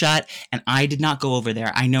slammed her shut and I did not go over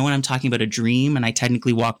there. I know when I'm talking about a dream and I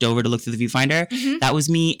technically walked over to look through the viewfinder, that was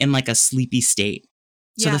me in like a sleepy state.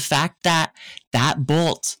 So the fact that that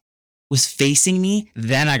bolt was facing me,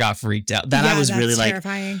 then I got freaked out. Then I was really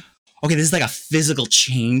terrifying. like, okay, this is like a physical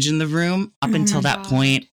change in the room. Up until that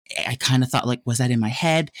point, I kind of thought like, was that in my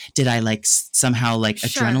head? Did I like somehow like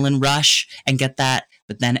adrenaline rush and get that?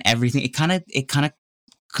 But then everything, it kind of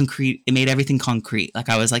concrete, it made everything concrete. Like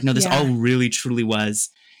I was like, no, this all really truly was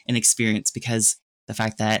an experience because the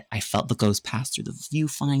fact that I felt the ghost pass through the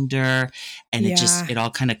viewfinder and it all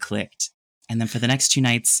kind of clicked. And then for the next 2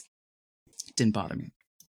 nights, it didn't bother me.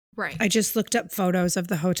 Right. I just looked up photos of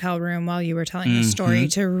the hotel room while you were telling the story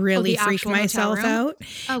to really freak myself out.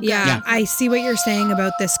 Oh, good. Yeah, I see what you're saying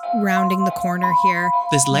about this rounding the corner here.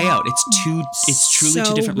 This layout, it's truly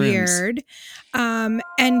two different weird,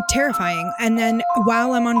 and terrifying. And then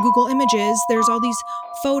while I'm on Google Images, there's all these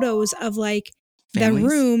photos of like Families? the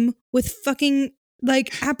room with fucking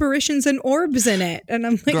like apparitions and orbs in it, and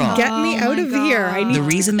I'm like, Girl. get me out of here! I need The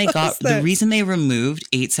reason they close the this. reason they removed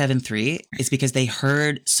 873 is because they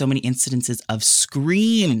heard so many incidences of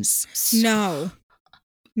screams. No.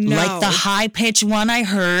 Like the high pitched one I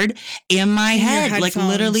heard in my head. Like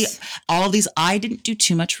literally all these. I didn't do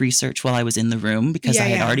too much research while I was in the room because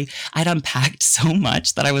I'd unpacked so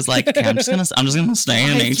much that I was like, okay, I'm just gonna stay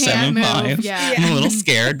in 875. Yeah. I'm a little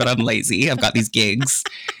scared, but I'm lazy. I've got these gigs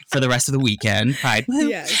for the rest of the weekend. Pride.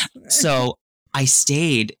 Yes. So I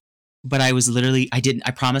stayed, but I was literally,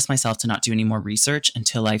 I promised myself to not do any more research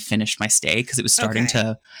until I finished my stay because it was starting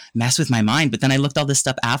to mess with my mind. But then I looked all this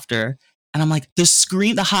stuff after and I'm like, the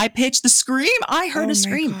scream, the high pitch, the scream, I heard a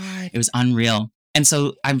scream. God. It was unreal. And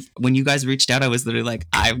so when you guys reached out, I was literally like,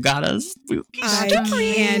 I've got a spooky story.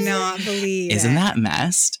 I cannot believe Isn't it. that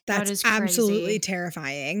messed? That's That is crazy. absolutely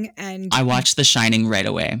terrifying. And I watched The Shining right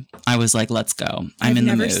away. I was like, let's go. I've in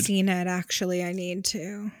the never mood. seen it, actually. I need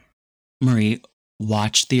to. Marie,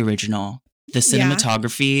 watch the original. The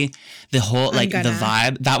cinematography, the whole, like, the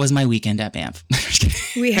vibe. That was my weekend at Banff.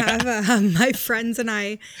 We have my friends and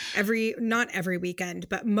I not every weekend,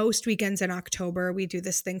 but most weekends in October, we do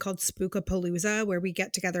this thing called Spookapalooza where we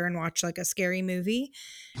get together and watch like a scary movie.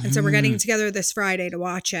 And so we're getting together this Friday to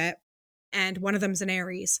watch it. And one of them's an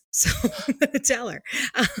Aries. So I'm going to tell her.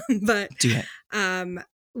 But do it.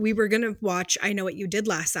 We were going to watch I Know What You Did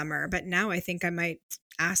Last Summer, but now I think I might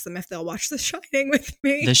ask them if they'll watch The Shining with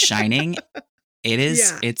me. The Shining,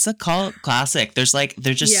 it's a cult classic. There's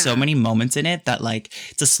just so many moments in it that like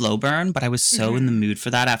it's a slow burn, but I was so in the mood for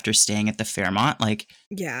that after staying at the Fairmont. Like,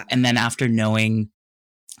 and then after knowing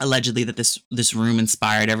allegedly that this room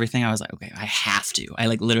inspired everything, I was like, okay, I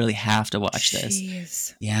like literally have to watch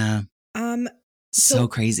this. Yeah. So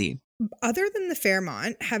crazy. Other than the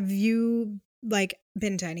Fairmont, have you like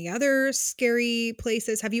been to any other scary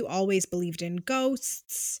places? Have you always believed in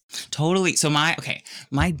ghosts? Totally. So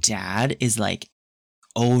my dad is like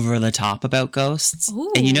over the top about ghosts.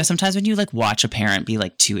 Ooh. And you know, sometimes when you like watch a parent be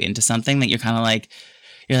like too into something that you're kind of like,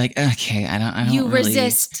 you're like, okay, I don't You really,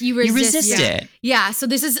 resist it. Yeah. So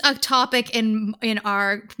this is a topic in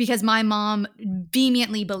our, because my mom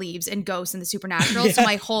vehemently believes in ghosts and the supernatural. So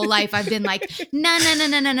my whole life I've been like, no.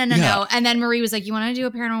 And then Marie was like, you want to do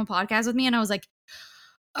a paranormal podcast with me? And I was like,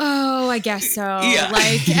 oh, I guess so. Yeah.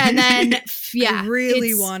 Like, and then, I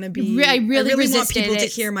really want to be. I really want people to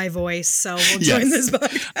hear my voice. So we'll join this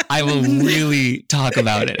podcast. I will really talk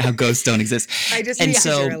about it, how ghosts don't exist. I just and because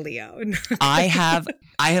so you're a Leo. I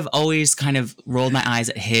have always kind of rolled my eyes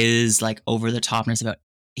at his like over the topness about.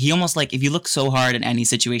 He almost like, if you look so hard in any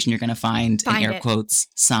situation, you're going to find an air quotes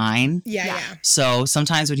sign. Yeah. So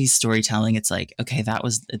sometimes when he's storytelling, it's like, okay,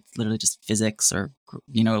 it's literally just physics or,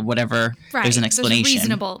 you know, whatever. Right. There's an explanation. There's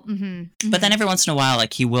reasonable. Mm-hmm. But then every once in a while,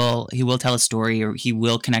 like he will tell a story or he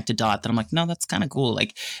will connect a dot that I'm like, no, that's kind of cool.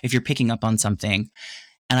 Like if you're picking up on something.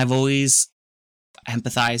 And I've always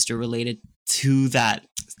empathized or related to that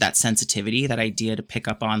that sensitivity, that idea to pick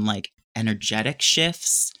up on like energetic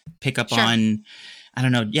shifts, pick up Sure. on, I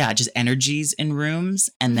don't know, yeah, just energies in rooms.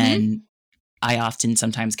 And then I often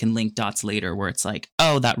sometimes can link dots later where it's like,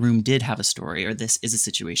 oh, that room did have a story, or this is a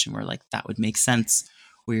situation where like that would make sense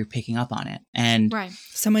where you're picking up on it. And Right.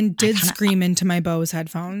 Someone did scream into my Bose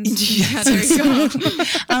headphones. Yeah, there you go.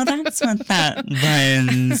 oh, that's what that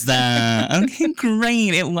was. Okay,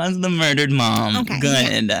 great. It was the murdered mom. Okay,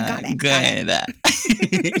 Good. yeah, got it, Good.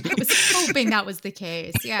 I was hoping that was the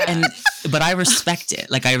case. Yeah. But I respect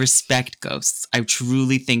it. Like, I respect ghosts. I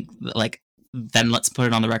truly think, like, then let's put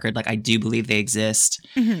it on the record. Like, I do believe they exist.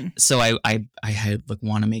 So I like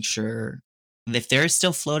want to make sure if they're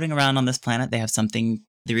still floating around on this planet, they have something.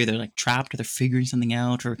 They're either like trapped or they're figuring something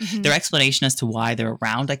out, or their explanation as to why they're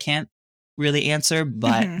around, I can't really answer,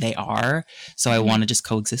 but they are. So I want to just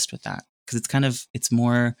coexist with that because it's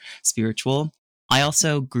more spiritual. I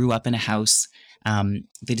also grew up in a house.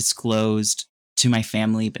 They disclosed to my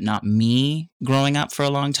family, but not me growing up for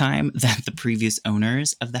a long time, that the previous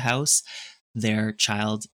owners of the house, their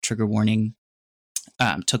child, trigger warning,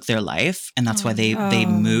 took their life, and that's why they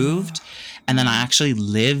moved. And then I actually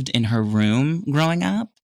lived in her room growing up,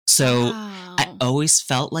 so I always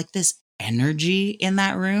felt like this energy in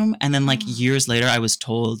that room. And then like years later, I was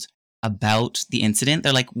told about the incident.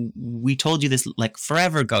 They're like, we told you this like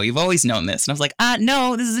forever ago. You've always known this. And I was like,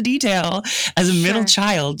 no, this is a detail. As a middle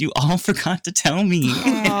child, you all forgot to tell me.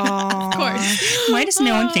 Of course. Why does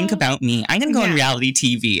no one think about me? I'm going to go on reality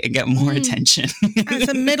TV and get more attention. As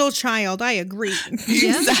a middle child, I agree.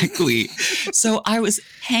 Exactly. So I was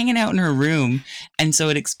hanging out in her room. And so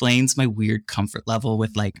it explains my weird comfort level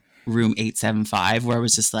with like room 875, where I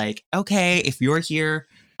was just like, okay, if you're here,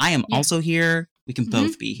 I am also here. We can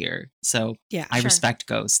both be here. So I respect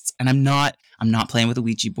ghosts. And I'm not playing with a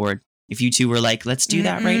Ouija board. If you two were like, let's do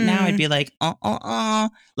that right now, I'd be like,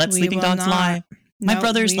 let sleeping dogs lie. My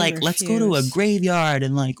brother's like, let's go to a graveyard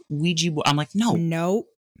and like Ouija board. I'm like, no. No.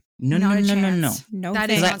 No. That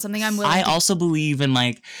is not something I'm willing I to also believe in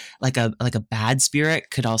like a bad spirit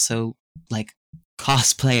could also like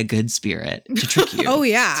cosplay a good spirit to trick you. Oh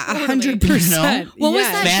yeah, 100%. What was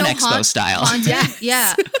that Fan show? Expo style. Haunted?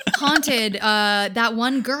 Yeah. Haunted. That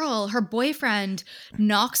one girl, her boyfriend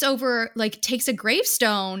knocks over, like takes a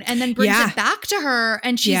gravestone and then brings it back to her.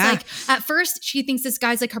 And she's like, at first she thinks this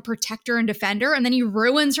guy's like her protector and defender. And then he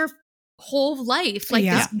ruins her whole life. Like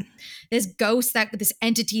this ghost, this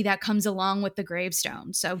entity that comes along with the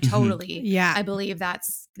gravestone. So totally. I believe that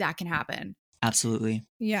can happen. Absolutely.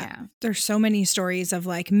 Yeah. There's so many stories of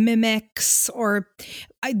like mimics, or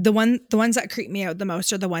the ones that creep me out the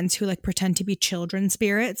most are the ones who like pretend to be children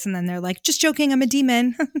spirits, and then they're like, just joking, I'm a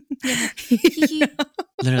demon.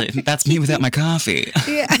 Literally, that's me without my coffee.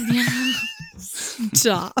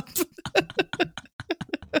 Stop.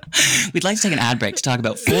 We'd like to take an ad break to talk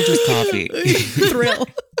about Folgers coffee. Thrill.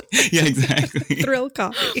 Yeah, exactly. Thrill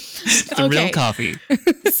coffee. Thrill coffee.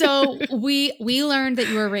 So we learned that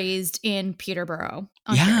you were raised in Peterborough,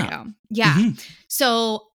 Ontario. Yeah.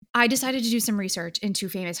 So I decided to do some research into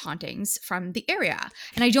famous hauntings from the area.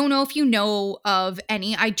 And I don't know if you know of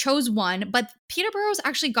any. I chose one, but Peterborough's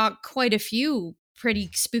actually got quite a few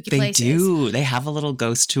pretty spooky places. They do. They have a little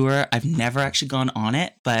ghost tour. I've never actually gone on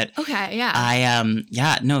it, but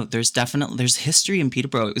there's history in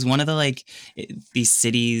Peterborough. It was one of the these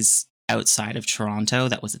cities outside of Toronto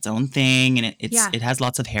that was its own thing, and it has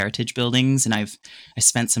lots of heritage buildings, and I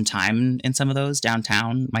spent some time in some of those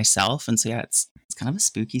downtown myself, and so it's kind of a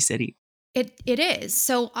spooky city. It is.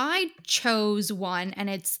 So I chose one,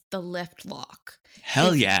 and it's the Lift Lock.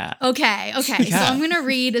 Hell yeah. Okay. So I'm going to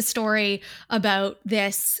read a story about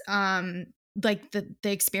this, like the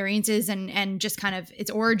experiences and just kind of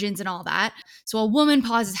its origins and all that. So a woman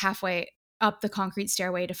pauses halfway up the concrete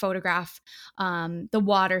stairway to photograph the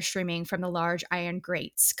water streaming from the large iron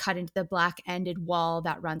grates cut into the black-ended wall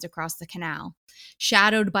that runs across the canal.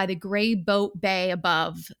 Shadowed by the gray boat bay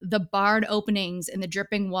above, the barred openings in the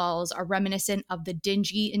dripping walls are reminiscent of the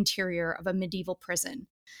dingy interior of a medieval prison.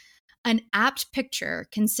 An apt picture,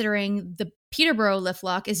 considering the Peterborough Lift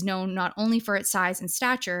Lock is known not only for its size and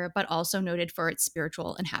stature, but also noted for its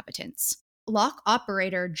spiritual inhabitants. Lock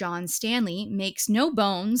operator John Stanley makes no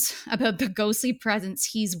bones about the ghostly presence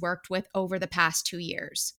he's worked with over the past 2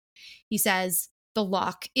 years. He says, the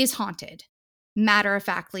lock is haunted.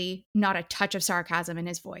 Matter-of-factly, not a touch of sarcasm in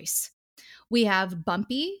his voice. We have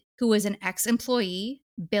Bumpy, who was an ex-employee,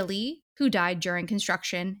 Billy, who died during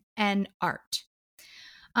construction, and Art.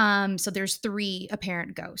 So there's 3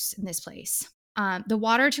 apparent ghosts in this place. The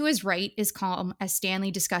water to his right is calm as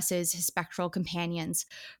Stanley discusses his spectral companions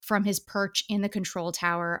from his perch in the control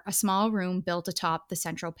tower, a small room built atop the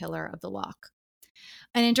central pillar of the lock.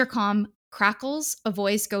 An intercom crackles, a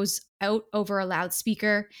voice goes out over a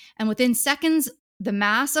loudspeaker, and within seconds, the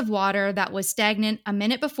mass of water that was stagnant a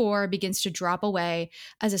minute before begins to drop away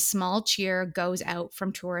as a small cheer goes out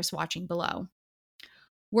from tourists watching below.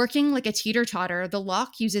 Working like a teeter-totter, the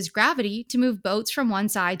lock uses gravity to move boats from one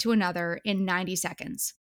side to another in 90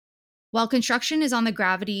 seconds. While construction is on the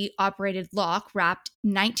gravity-operated lock wrapped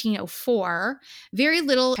 1904, very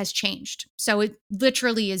little has changed. So it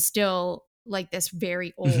literally is still like this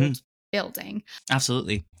very old building.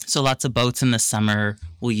 Absolutely. So lots of boats in the summer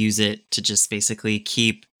will use it to just basically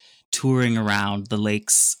keep touring around the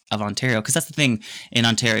lakes of Ontario. Because that's the thing in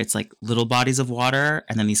Ontario, it's like little bodies of water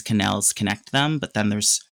and then these canals connect them. But then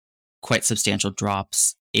there's quite substantial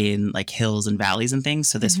drops in like hills and valleys and things.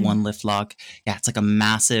 So this one lift lock, it's like a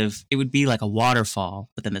massive, it would be like a waterfall,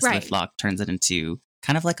 but then this lift lock turns it into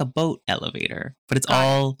kind of like a boat elevator. But it's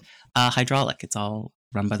all hydraulic. It's all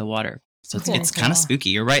run by the water. So it's kind of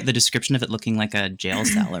spooky. You're right. The description of it looking like a jail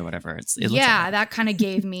cell or whatever. It looks like that kind of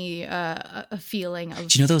gave me a feeling of.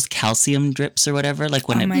 Do you know those calcium drips or whatever? Like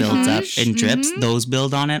when it builds up and drips, those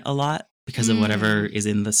build on it a lot because of whatever is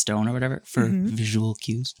in the stone or whatever for visual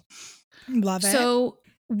cues. Love it. So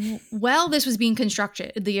while this was being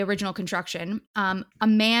constructed, the original construction, a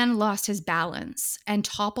man lost his balance and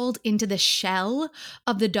toppled into the shell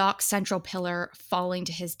of the dock's central pillar, falling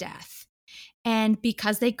to his death. And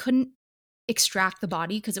because they couldn't extract the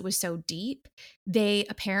body because it was so deep, they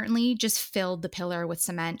apparently just filled the pillar with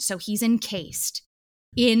cement. So he's encased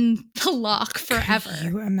in the lock forever.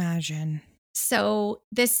 Can you imagine? So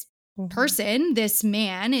this person, this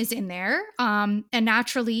man is in there. And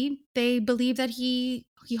naturally they believe that he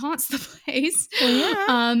haunts the place.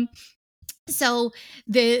 So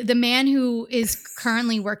the man who is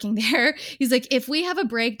currently working there, he's like, if we have a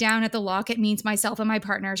breakdown at the lock, it means myself and my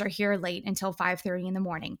partners are here late until 5:30 in the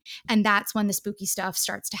morning. And that's when the spooky stuff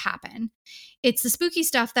starts to happen. It's the spooky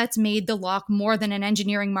stuff that's made the lock more than an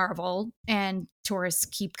engineering marvel, and tourists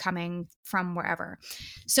keep coming from wherever.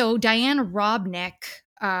 So Diane Robnick,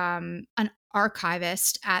 an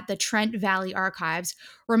archivist at the Trent Valley Archives,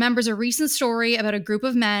 remembers a recent story about a group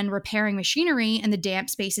of men repairing machinery in the damp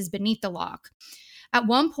spaces beneath the lock. At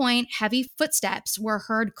one point, heavy footsteps were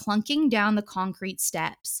heard clunking down the concrete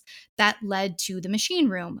steps that led to the machine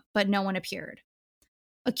room, but no one appeared.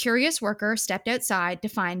 A curious worker stepped outside to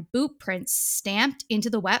find boot prints stamped into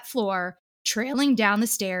the wet floor, trailing down the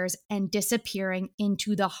stairs and disappearing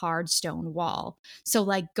into the hard stone wall. So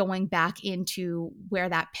like going back into where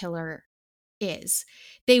that pillar is.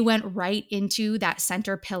 They went right into that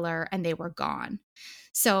center pillar and they were gone.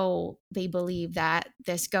 So they believe that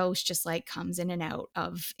this ghost just like comes in and out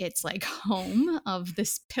of its like home of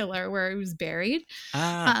this pillar where it was buried.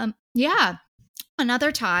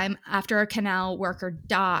 Another time, after a canal worker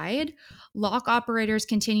died, lock operators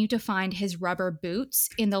continued to find his rubber boots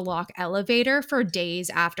in the lock elevator for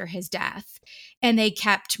days after his death. And they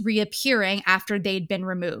kept reappearing after they'd been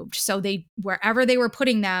removed. So wherever they were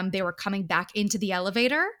putting them, they were coming back into the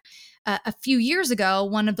elevator. A few years ago,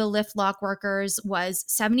 one of the lift lock workers was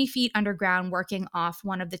 70 feet underground working off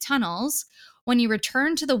one of the tunnels. When he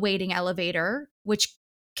returned to the waiting elevator, which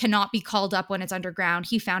cannot be called up when it's underground,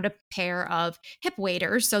 he found a pair of hip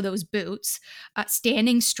waders, so those boots,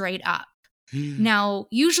 standing straight up. Now,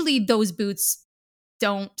 usually those boots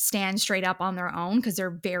don't stand straight up on their own because they're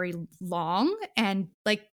very long and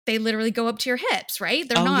like they literally go up to your hips, right?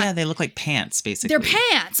 They're not. Yeah, they look like pants, basically. They're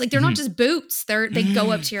pants. Like they're not just boots. They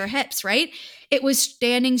go up to your hips, right? It was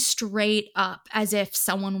standing straight up as if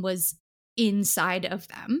someone was inside of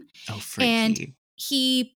them. Oh, freaky. And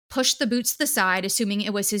he pushed the boots to the side, assuming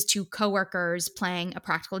it was his two coworkers playing a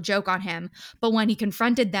practical joke on him. But when he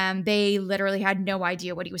confronted them, they literally had no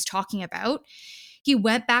idea what he was talking about. He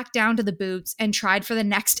went back down to the boots and tried for the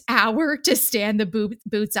next hour to stand the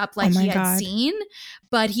boots up like he had seen,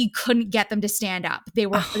 but he couldn't get them to stand up. They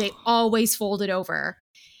always folded over.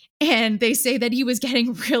 And they say that he was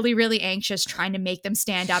getting really, really anxious trying to make them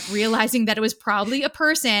stand up, realizing that it was probably a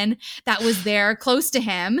person that was there close to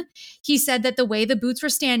him. He said that the way the boots were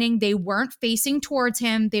standing, they weren't facing towards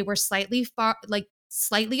him. They were slightly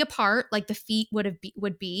apart, like the feet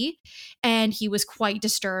would be. And he was quite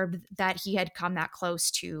disturbed that he had come that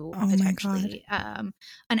close to potentially an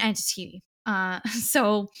entity.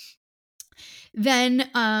 So then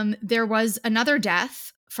there was another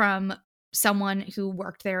death from someone who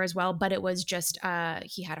worked there as well, but it was just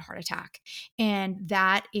he had a heart attack. And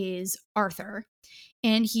that is Arthur.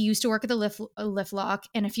 And he used to work at the lift lock.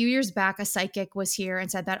 And a few years back, a psychic was here and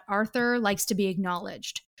said that Arthur likes to be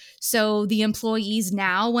acknowledged. So the employees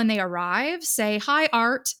now, when they arrive, say, "Hi,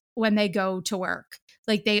 Art," when they go to work.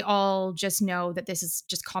 Like, they all just know that this is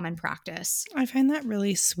just common practice. I find that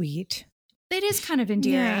really sweet. It is kind of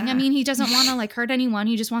endearing. Yeah. I mean, he doesn't want to like hurt anyone.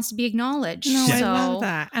 He just wants to be acknowledged. No, so, I love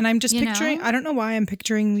that. And I'm just picturing, know? I don't know why I'm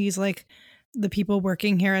picturing these like the people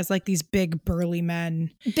working here as like these big burly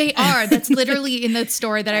men. They are. That's literally in the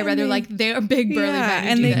story that I read. They're like, they're big burly men.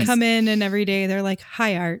 And they come in and every day they're like,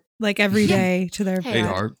 "Hi, Art." Like every day to their Hey,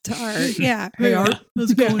 Art. To Art. Yeah. Hey, Art.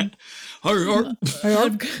 How's it going? Hi, Art. Hi,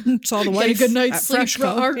 Art. Saw the wife. Get a good night's sleep,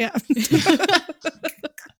 Freshco. Art. Yeah.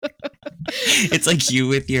 It's like you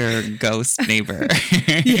with your ghost neighbor.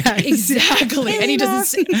 Yeah, exactly. And he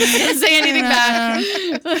doesn't say anything back.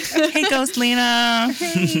 Hey, Ghost Lena.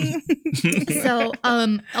 So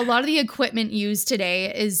a lot of the equipment used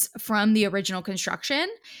today is from the original construction.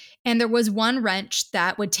 And there was one wrench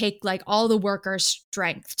that would take like all the workers'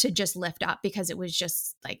 strength to just lift up, because it was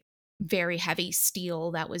just like very heavy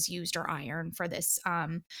steel that was used, or iron, for this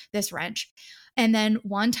wrench. And then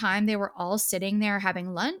one time they were all sitting there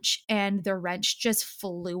having lunch and the wrench just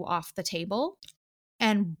flew off the table,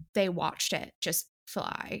 and they watched it just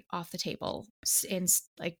fly off the table in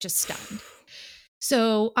like just stunned.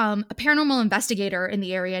 So a paranormal investigator in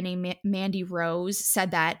the area named Mandy Rose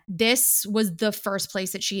said that this was the first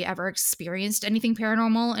place that she ever experienced anything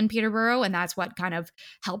paranormal in Peterborough, and that's what kind of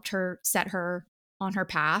helped her set her on her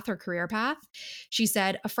path, her career path. She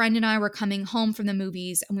said, "A friend and I were coming home from the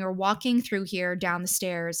movies, and we were walking through here down the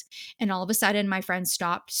stairs, and all of a sudden my friend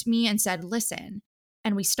stopped me and said, 'Listen.'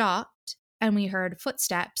 And we stopped, and we heard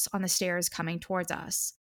footsteps on the stairs coming towards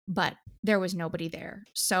us. But there was nobody there.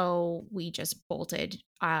 So we just bolted."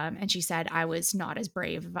 And she said, "I was not as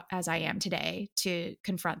brave as I am today to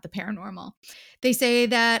confront the paranormal." They say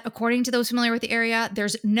that according to those familiar with the area,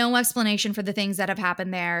 there's no explanation for the things that have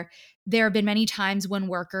happened there. There have been many times when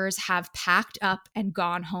workers have packed up and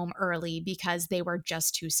gone home early because they were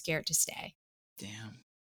just too scared to stay. Damn.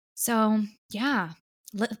 So yeah,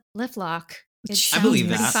 lift lock. I believe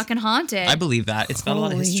pretty that. fucking haunted. I believe that. It's got a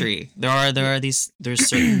lot of history. There's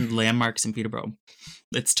certain landmarks in Peterborough.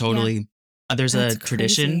 It's totally there's That's a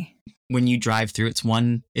tradition crazy. when you drive through.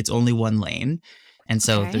 It's only one lane, and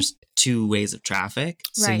so there's two ways of traffic.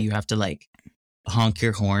 So Right. you have to like honk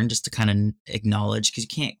your horn just to kind of acknowledge, because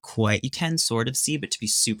you can sort of see, but to be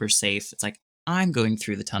super safe, it's like, I'm going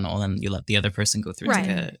through the tunnel, and you let the other person go through. It's like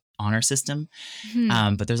a honor system.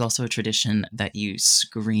 But there's also a tradition that you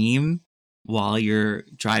scream while you're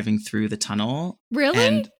driving through the tunnel. Really?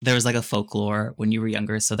 And there was like a folklore when you were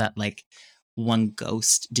younger, so that like one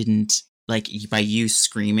ghost didn't, like, by you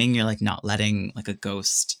screaming, you're like not letting like a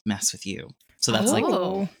ghost mess with you. So that's like,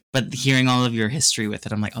 but hearing all of your history with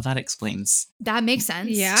it, I'm like, oh, that explains. That makes sense.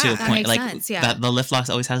 Yeah. To a that point, makes like sense. Yeah. that the lift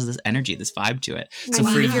locks always has this energy, this vibe to it. So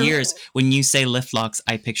Wow. for years, when you say lift locks,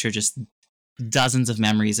 I picture just dozens of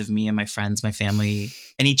memories of me and my friends, my family,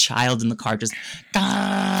 any child in the car just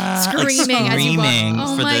Screaming as you walk.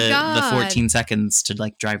 Oh for my the God. 14 seconds to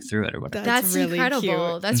like drive through it or whatever. That's really incredible.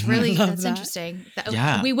 cute. That's I really love that's that. interesting.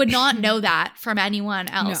 Yeah. We would not know that from anyone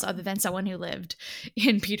else No. other than someone who lived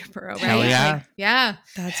in Peterborough, right? Hell yeah. Like, yeah.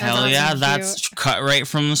 That's Hell awesome. yeah, that's cut right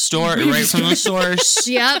from the store, right from the source.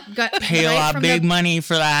 Yep. Got Pay right a lot from big the- money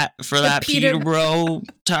for that Peterborough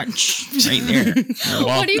touch right there. You're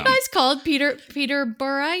What are you welcome. guys called?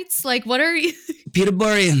 Peterboroughites? Like, what are you?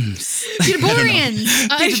 Peterborians. Peterborians.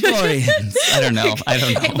 Peterborians. I don't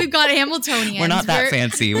know. We've got Hamiltonians. We're not that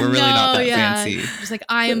fancy. We're really not that fancy. Just like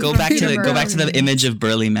I am. Go from back to Peterborough. the image of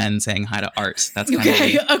burly men saying hi to Art. That's kind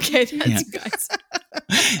of Okay, that's Yeah. you guys.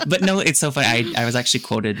 But no, it's so funny. I was actually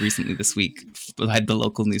quoted recently this week by the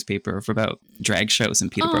local newspaper for about drag shows in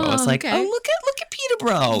Peterborough. I was like, okay. oh, look at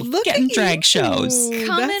Peterborough Look getting at drag you. shows.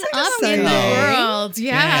 Coming That's up in the exciting. world.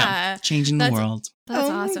 Yeah. Changing the That's- world. That's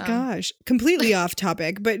oh awesome. my gosh. Completely off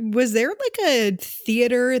topic, but was there like a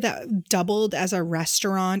theater that doubled as a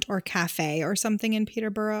restaurant or cafe or something in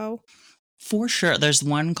Peterborough? For sure. There's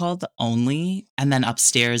one called The Only, and then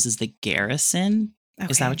upstairs is the Garrison.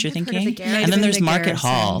 Is that what you're I've heard of thinking? the Garrison. And then Maybe there's the Market Garrison.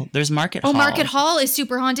 Hall. There's Market Oh, Hall. Market Hall is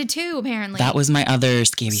super haunted too, apparently. That was my other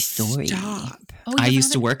scary story. Stop. Oh, I you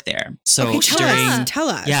used to haven't- work there. So Okay, during tell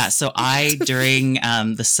us. Yeah, so I during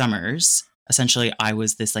the summers, essentially I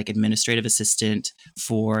was this like administrative assistant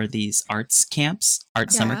for these art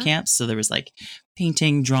summer Yeah. camps. So there was like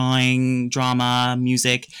painting, drawing, drama,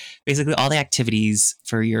 music, basically all the activities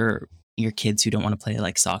for your your kids who don't want to play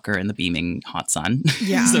like soccer in the beaming hot sun.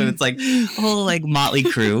 Yeah. So it's like a whole like motley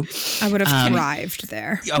crew. I would have thrived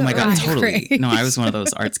there. Oh my That God, would be totally. great. No, I was one of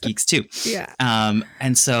those arts geeks too. Yeah.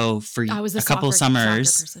 And so for I was a couple soccer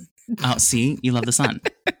summers, person. oh, see, you love the sun.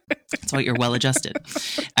 That's why you're well adjusted.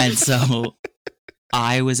 And so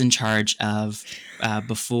I was in charge of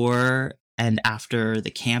before and after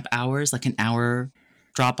the camp hours, like an hour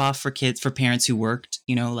drop off for kids, for parents who worked,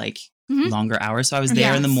 you know, like longer hours. So I was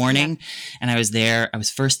there in the morning and I was there. I was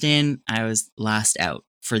first in, I was last out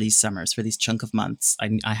for these summers, for these chunk of months.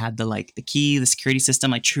 I had the key, the security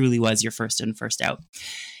system. I truly was your first in, first out.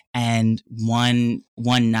 And one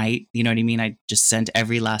night, you know what I mean? I just sent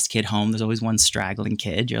every last kid home. There's always one straggling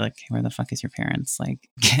kid. You're like, hey, where the fuck is your parents? Like,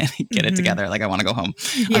 get it together. Like, I want to go home.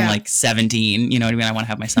 Yeah. I'm like 17. You know what I mean? I want to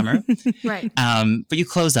have my summer. Right. But you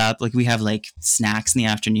close up. Like, we have like snacks in the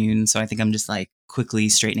afternoon. So I think I'm just like quickly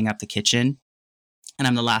straightening up the kitchen. And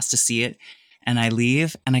I'm the last to see it. And I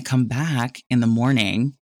leave and I come back in the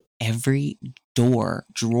morning. Every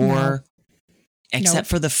drawer, except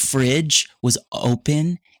for the fridge, was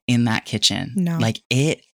open in that kitchen. No. Like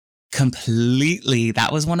it completely,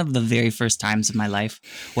 that was one of the very first times in my life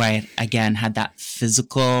where I, again, had that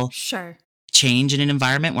physical change in an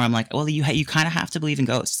environment where I'm like, well, you kind of have to believe in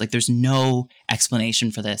ghosts. Like there's no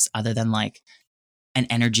explanation for this other than like an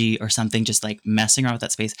energy or something just like messing around with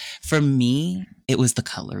that space. For me, it was the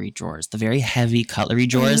cutlery drawers, the very heavy cutlery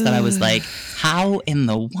drawers that I was like, how in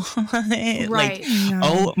the what? Right. Like,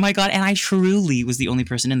 oh my God. And I truly was the only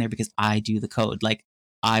person in there because I do the code. Like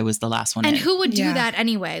I was the last one And in. who would do that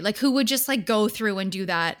anyway? Like who would just like go through and do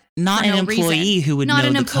that? Not for an no employee reason? who would Not know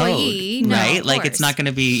an the employee, code, no, right? of Like it's course. not going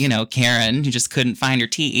to be, Karen who just couldn't find her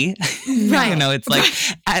tea. Right. You know, it's like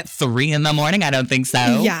at 3 a.m. I don't think so.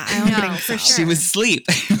 Yeah, I don't No, think for so. sure. She was asleep.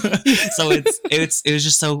 So it was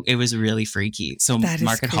just so, it was really freaky. So That is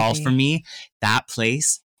Market Hall creepy. for me, that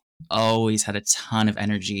place always had a ton of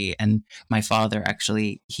energy. And my father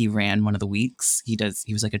actually, he ran one of the weeks. He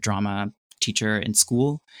was like a drama teacher in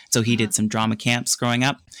school. So he did some drama camps growing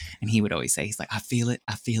up. And he would always say, he's like, I feel it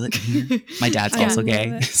in here. My dad's I also love gay.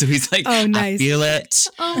 it. So he's like, Oh, I nice. feel it.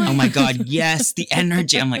 Oh my God. Yes. The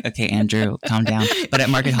energy. I'm like, okay, Andrew, calm down. But at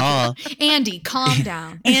Market Hall, Andy, calm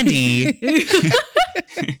down. Andy,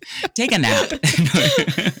 take a nap.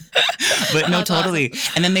 But no, That's totally.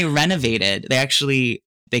 And then they renovated.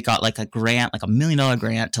 They got like a grant, like $1 million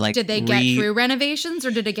grant to like. Did they get through renovations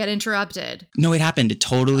or did it get interrupted? No, it happened. It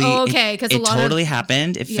totally. Oh, okay, 'cause a it lot of- totally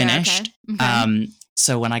happened. It Yeah, okay. finished. Okay.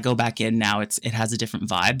 So when I go back in now, it has a different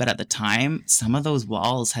vibe. But at the time, some of those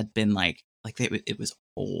walls had been like it was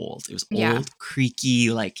old. It was old, Yeah. creaky.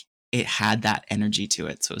 Like it had that energy to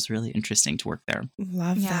it. So it was really interesting to work there.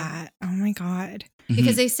 Love Yeah. that. Oh my God.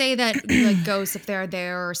 Because they say that like ghosts, if they're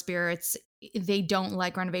there or spirits, they don't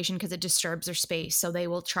like renovation because it disturbs their space. So they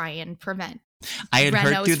will try and prevent. I had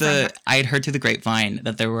heard renos through the grapevine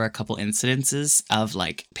that there were a couple incidences of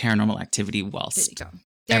like paranormal activity whilst There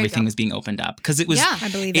you everything go. was being opened up, because it was Yeah. I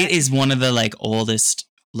believe it is one of the like oldest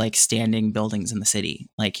like standing buildings in the city.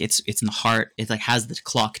 Like it's in the heart. It like has the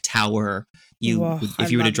clock tower. Whoa, I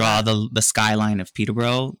if you were to love draw that. the skyline of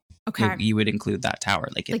Peterborough, Okay. you would include that tower.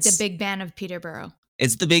 Like Like it's the Big Ben of Peterborough.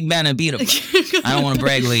 it's the Big Ben of Peterborough. I don't want to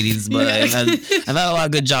brag, ladies, but I've had a lot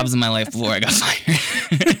of good jobs in my life before I got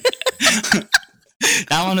fired.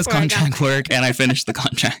 That one was Before I got contract work, and I finished the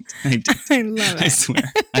contract. I did. I love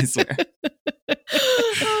it. I swear. Oh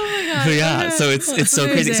my God. But yeah, Okay. so it's so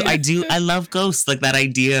crazy. So I love ghosts, like that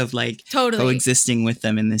idea of like Totally. coexisting with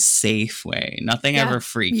them in this safe way. Nothing Yeah. ever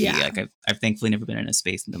freaky. Yeah. Like I've thankfully never been in a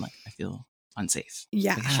space and been like, I feel unsafe.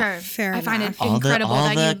 Yeah. Sure. Fair I find enough. it incredible all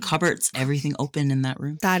that the you. cupboards, everything open in that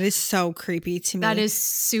room. That is so creepy to me. That is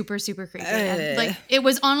super, super creepy. And, like it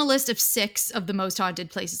was on a list of 6 of the most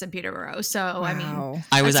haunted places in Peterborough. So I mean, Wow.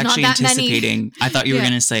 I was That's not actually that many. anticipating. I thought you were Yeah.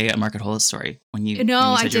 going to say a Market Hall story when you. no, when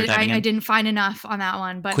you I said you were did. diving I in. didn't find enough on that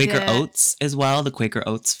one. But Quaker the- Oats as well, the Quaker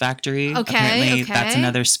Oats factory. Okay, Apparently okay. that's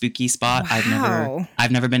another spooky spot. Wow.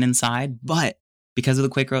 I've never been inside, but because of the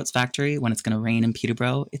Quaker Oats factory, when it's going to rain in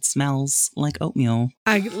Peterborough, it smells like oatmeal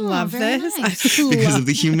I love very this. nice. I because love of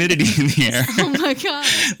the humidity in the air. Oh my God.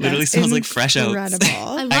 Literally That's smells like fresh oats. incredible.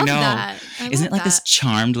 I love I know. that. I Isn't love it like this that.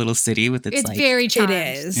 charmed little city with its It's like very charmed.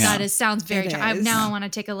 is. Yeah. That sounds very It charmed. is. Now I want to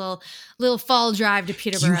take a little fall drive to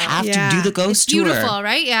Peterborough. you have Yeah. to do the It's ghost tour. beautiful,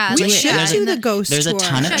 right? Yeah. We like should that. do And the ghost There's a tour.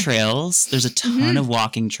 ton of trails. There's a ton of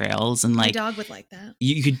walking trails, and My like dog would like that.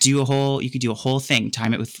 you could do a whole thing.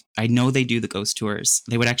 Time it with. I know they do the ghost tours.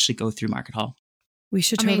 They would actually go through Market Hall. We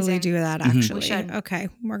should totally Amazing. do that, Mhm. actually. We should. Okay,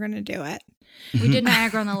 we're going to do it. We did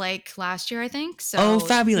Niagara on the Lake last year, I think. So Oh,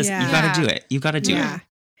 fabulous! Yeah. You got to do it. You got to do Yeah. it.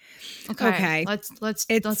 Okay.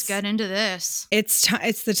 Let's get into this. It's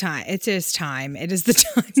the time. It is time. It is the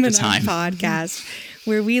time in our podcast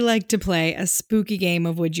where we like to play a spooky game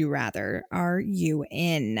of Would You Rather. Are you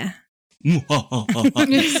in?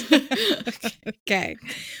 Okay.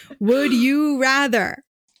 Would you rather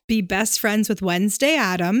be best friends with Wednesday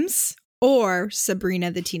Addams or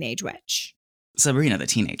Sabrina the Teenage Witch? Sabrina the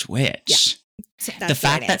Teenage Witch. Yeah. The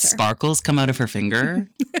fact that sparkles come out of her finger,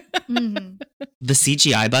 the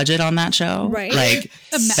CGI budget on that show, right? Like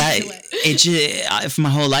that, it just, for my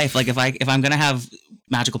whole life, like if I'm gonna have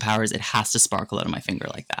magical powers, it has to sparkle out of my finger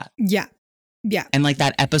like that. Yeah. And like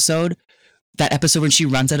that episode when she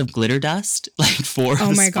runs out of glitter dust, like for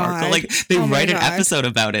the sparkle, God. like they write an episode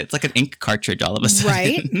about it. It's like an ink cartridge all of a sudden,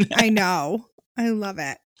 right? I know. I love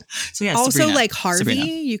it. So yeah, also Sabrina. like Harvey, Sabrina.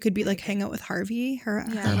 You could be like hang out with Harvey.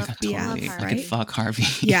 I could fuck Harvey.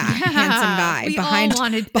 Yeah, handsome guy We behind all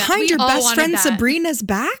wanted behind your best friend that. Sabrina's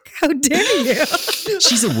back. How dare you?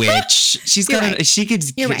 She's a witch. She's got. Right.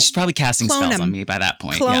 She's probably casting Clone spells him. on me by that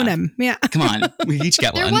point. Clone him. Yeah. Come on, we each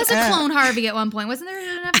get There one. was a clone Harvey at one point. Wasn't there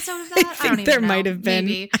an episode of that? I don't even there know. might have been.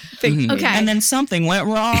 Maybe. Okay. And then something went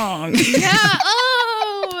wrong. Yeah.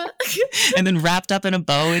 Oh. And then wrapped up in a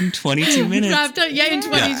bow in 22 minutes. Wrapped up, in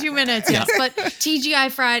 22 minutes. Yes, but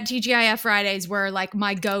TGIF Fridays were like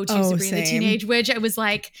my go-to Sabrina the same. Teenage Witch. It was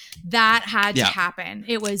like that had to happen.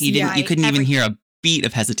 It was You couldn't even hear a beat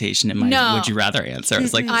of hesitation in my would you rather answer.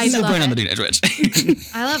 It's like I love Sabrina it. the Teenage Witch.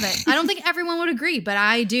 I love it. I don't think everyone would agree, but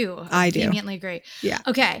I do. I do. Vehemently agree. Yeah.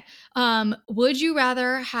 Okay. Would you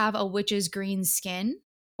rather have a witch's green skin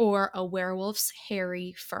or a werewolf's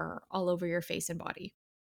hairy fur all over your face and body?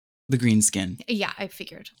 The green skin. Yeah, I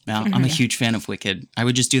figured. Well, I'm a huge fan of Wicked. I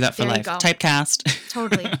would just do that for There you life. go. Typecast.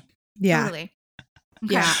 Totally. Yeah. Totally.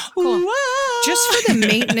 Okay, Yeah. Cool. Just for the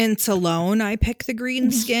maintenance alone, I pick the green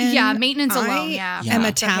skin. Yeah, maintenance alone. I Yeah. am The hair.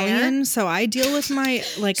 Italian, so I deal with my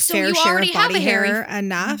like So fair you share already of have body a hairy- hair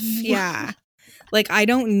enough. Yeah. Like I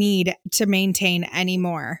don't need to maintain any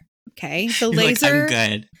more. Okay. The You're like, laser I'm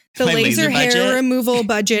good. the My laser hair budget? removal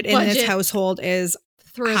budget in this Budget. household is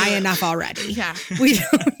Through high the- enough already. Yeah. We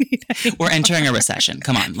don't need any We're entering a recession.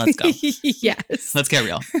 Come on, let's go. Yes. Let's get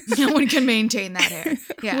real. No one can maintain that hair.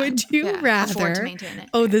 Yeah. Would you afford to rather? maintain it?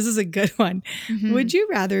 Oh, this is a good one. Mhm. Would you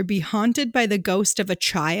rather be haunted by the ghost of a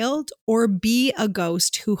child or be a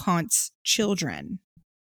ghost who haunts children?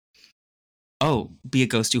 Oh, be a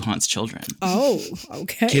ghost who haunts children. Oh,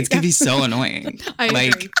 okay. Kids can be so annoying. I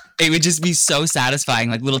like agree. it would just be so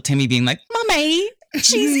satisfying. Like little Timmy being like, "Mommy,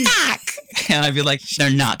 she's back," and I'd be like,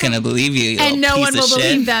 "They're not gonna believe you." And no one will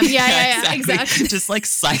believe them. Yeah, exactly. Just like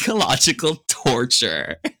psychological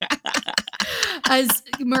torture. As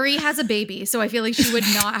Marie has a baby, so I feel like she would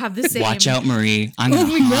not have the same. Watch out, Marie. I'm gonna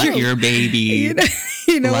Oh, haunt no. your baby.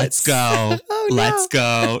 You know Let's what's- go. Oh, no. Let's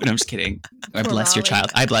go. No, I'm just kidding. I Poor bless your Raleigh.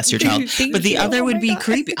 child. I bless your child. Thank But the you. other Oh would my be God.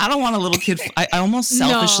 creepy. I don't want a little kid. I almost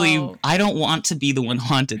selfishly, No. I don't want to be the one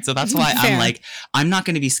haunted. So that's why Fair. I'm like, I'm not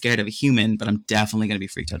going to be scared of a human, but I'm definitely going to be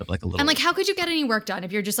freaked out of like a little. And like, how could you get any work done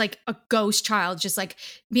if you're just like a ghost child, just like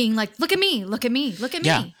being like, look at me, look at me, look at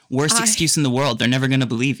yeah, me. worst excuse in the world. They're never going to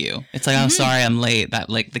believe you. It's like, oh, sorry, I'm late. That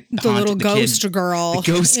like the The little ghost kid, girl.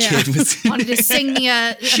 the ghost Yeah. kid was. Wanted to sing me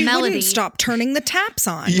a She melody. wouldn't stop turning the taps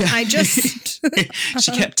on. Yeah. I just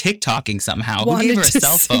She kept TikToking somehow. Who Wanted gave her a to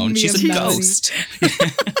cell sing phone? me She's a a melody. ghost.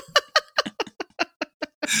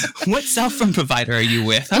 What cell phone provider are you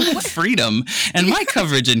with? I'm with Freedom, and my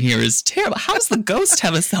coverage in here is terrible. How does the ghost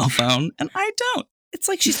have a cell phone and I don't? it's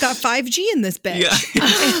like she's got 5G in this bitch.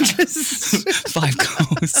 Yeah. Just 5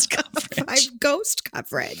 ghost coverage. 5 ghost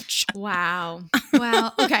coverage. Wow.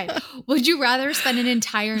 Well, okay. Would you rather spend an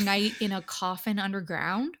entire night in a coffin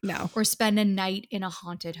underground No. or spend a night in a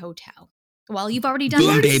haunted hotel? Well, you've already done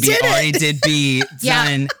Boom, that. baby. did it. Already did be Yeah.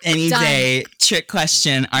 done any Done. day. Trick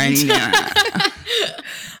question. Already done.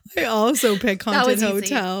 I also pick That haunted was easy.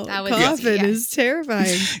 hotel. That was Coffin easy, yeah. is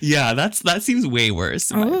terrifying. Yeah, that seems way worse.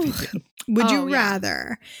 In my Oh. opinion. Would Oh, you yeah.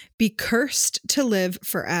 rather be cursed to live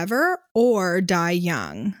forever or die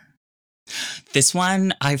young? This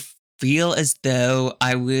one, I feel as though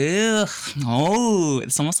I will. Oh,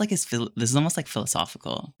 it's almost like this is almost like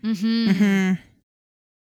philosophical. Mm-hmm. Mm-hmm.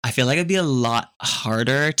 I feel like it'd be a lot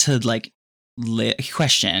harder to like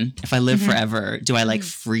question if I live Mhm. forever. Do I like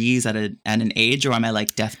freeze at an age, or am I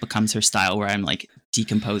like death becomes her style, where I'm like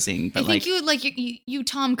decomposing. But I think you would like you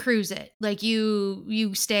Tom Cruise it. Like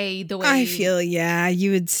you stay the way I feel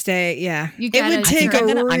you would stay. Yeah, You it would gotta- take I'm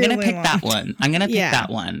a gonna really pick long that one. I'm gonna pick Yeah. that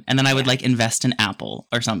one, and then I would like invest in Apple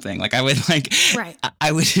or something. Like I would like, Right.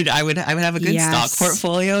 I would have a good Yes. stock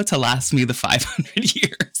portfolio to last me the 500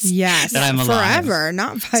 years. Yes, that I'm alive. forever,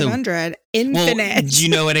 not 500, Well, infinite. do you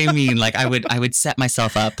know what I mean? Like I would set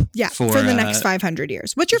myself up. Yeah, for the next 500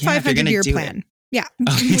 years. What's your yeah, if you're gonna 500-year do plan? Yeah.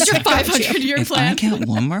 What's your 500-year If I plan? get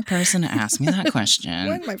one more person to ask me that question,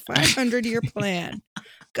 What's my 500-year plan?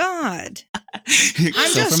 God. I'm so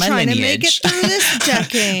just for my trying to make it lineage, through this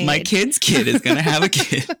decade. my kid's kid is gonna have a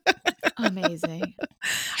kid. Amazing.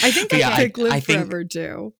 I think Yeah, I could live I think- forever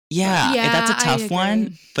too. Yeah, Yeah, that's a I tough one.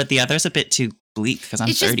 agree. But the other's a bit too bleak because I'm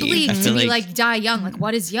It's 30. just bleak I to feel be like die young. Like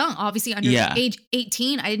what is young? Obviously under Yeah. age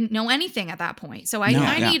 18, I didn't know anything at that point. So I No,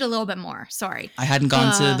 yeah. need a little bit more. Sorry. I hadn't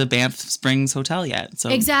gone to Uh, the Banff Springs Hotel yet. So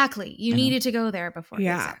Exactly. You I know. needed to go there before.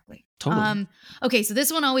 Yeah. Exactly. Totally. Okay, so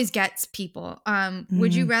this one always gets people.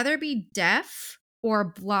 Would you Mhm. rather be deaf or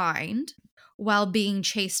blind while being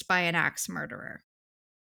chased by an axe murderer?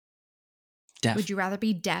 deaf. Would you rather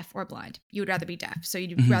be deaf or blind? You would rather be deaf, so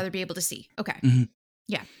you'd Mhm. rather be able to see. Okay. Mhm.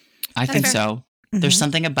 Yeah. I That's think fair. so. There's Mhm.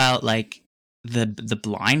 something about like the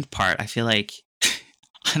blind part. I feel like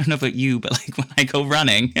I don't know about you, but like when I go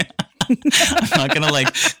running, I'm not gonna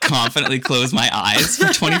like confidently close my eyes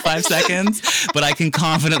for 25 seconds, but I can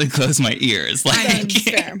confidently close my ears. Like, That's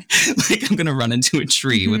fair. like I'm gonna run into a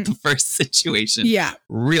tree with the first situation Yeah.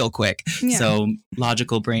 real quick. Yeah. So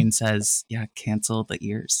logical brain says, yeah, cancel the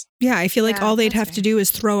ears. Yeah, I feel like Yeah, all they'd that's have fair. to do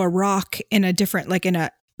is throw a rock in a different, like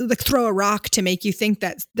throw a rock to make you think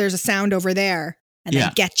that there's a sound over there and Yeah.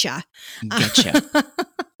 then get ya. Getcha.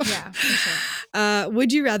 Yeah, for sure.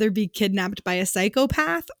 Would you rather be kidnapped by a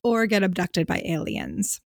psychopath or get abducted by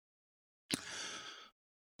aliens?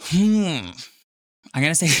 I'm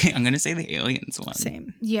gonna say the aliens one.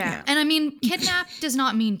 Same. Yeah. And I mean, kidnap does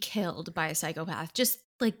not mean killed by a psychopath. Just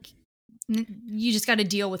like you just got to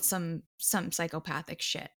deal with some psychopathic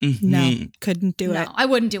shit. No, Mhm. couldn't do No, it. I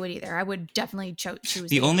wouldn't do it either. I would definitely choose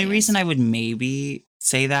The only aliens. reason I would maybe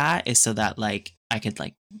say that is so that like I could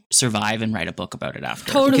like survive and write a book about it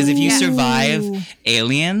after. Totally. Because if you Yeah. survive Ooh.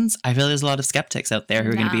 aliens, I feel there's a lot of skeptics out there who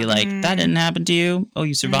are going to be Nah. like, that didn't happen to you. Oh,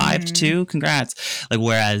 you survived Mm. too. Congrats. Like,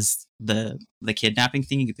 whereas the kidnapping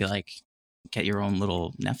thing, you could be like, get your own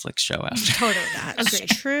little Netflix show after. Totally. That's Agreed.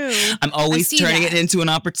 true. I'm always see turning that. it into an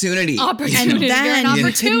opportunity. Opportunity. And You're then an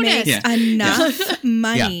you could make opportunist. enough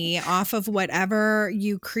money off of whatever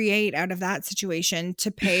you create out of that situation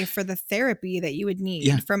to pay for the therapy that you would need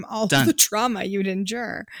Yeah. from all Done. the trauma you'd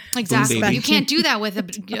endure. Exactly. baby. You can't do that with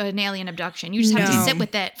an alien abduction. You just have to No. sit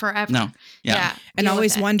with it forever. No. Yeah. And deal with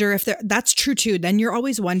always it. wonder if that's true too. Then you're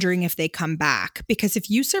always wondering if they come back, because if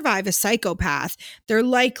you survive a psychopath, they're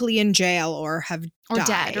likely in jail or have or died.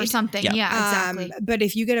 dead or something. Yeah. Yeah, exactly. But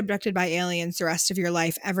if you get abducted by aliens the rest of your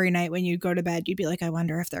life, every night when you go to bed, you'd be like, I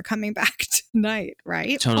wonder if they're coming back tonight,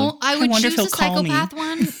 right? Totally. Oh, I would wonder if choose he'll the call me. psychopath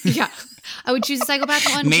one. Yeah. I would choose the psychopath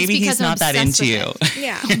one. Maybe just because he's not that I'm obsessed into with you. it.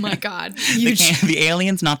 Yeah. Oh my God. The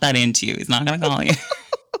alien's not that into you. He's not going to call you.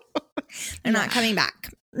 They're not coming back.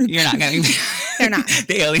 You're not going to. They're not.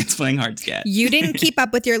 The alien's playing hard to get. You didn't keep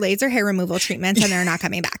up with your laser hair removal treatments and they're not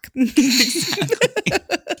coming back.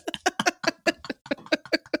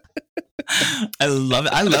 I love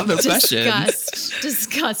it. I love those questions.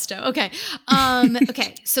 Disgusto. Okay.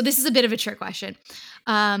 Okay. So this is a bit of a trick question.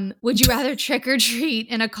 Would you rather trick or treat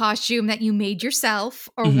in a costume that you made yourself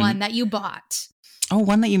or Mhm. one that you bought? Oh,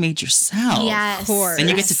 one that you made yourself. Yes. Then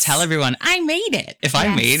you get to tell everyone, I made it. If I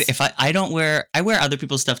Yes. made, I don't wear, I wear other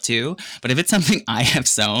people's stuff too. But if it's something I have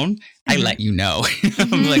sewn, I let you know.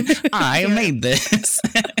 I'm like, I made this.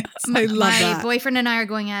 I love My that. boyfriend and I are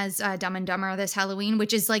going as Dumb and Dumber this Halloween,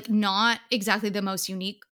 which is like not exactly the most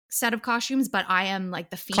unique set of costumes, but I am like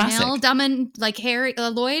the female Classic. Dumb and like Harry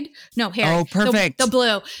Lloyd. No, Harry. Oh, perfect. The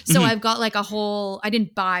blue. So Mhm. I've got like a whole. I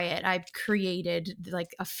didn't buy it. I've created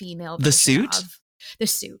like a female. The version suit? of the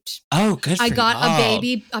suit. Oh, good for I you. got Oh. a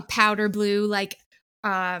baby, a powder blue like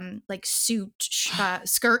suit,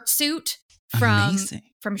 skirt suit Amazing.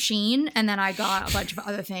 from Shein, and then I got a bunch of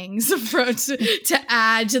other things to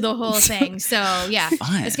add to the whole thing. So yeah,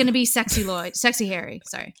 Fun. it's gonna be sexy Harry.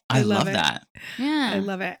 Sorry. I love love it. that. Yeah, I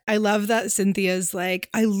love it. I love that Cynthia's like,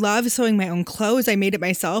 I love sewing my own clothes. I made it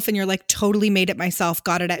myself. And you're like, totally made it myself.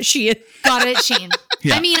 Got it at Shein. got it at Shein.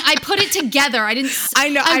 Yeah. I mean, I put it together. I didn't. I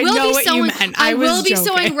know- I will know be what you sewing, meant. I I was will be joking.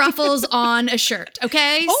 sewing ruffles on a shirt.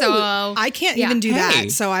 Okay, so I can't yeah. even do Hey.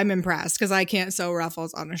 that. So I'm impressed because I can't sew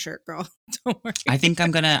ruffles on a shirt, girl. Don't worry. I think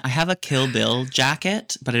I have a Kill Bill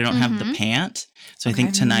jacket, but I don't have Mm-hmm. the pant. So I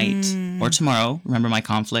think tonight or tomorrow, remember my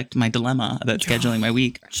conflict, my dilemma about scheduling my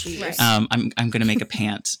week. Right. I'm going to make a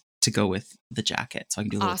pant to go with the jacket. So I can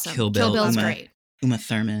do a little Awesome. Kill Bill. Kill Bill's great. Uma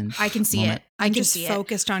Thurman. I can see moment. it. I I'm can just see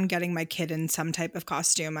focused on getting my kid in some type of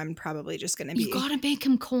costume. I'm probably just going to be You gotta make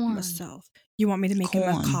him corn. myself. You want me to make him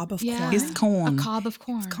a Corn. cob of Yeah. corn? It's corn. A cob of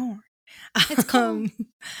corn. It's corn. It's corn.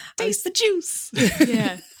 Taste the juice.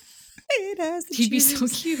 Yeah. It has the He'd be so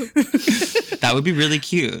juice. cute. That would be really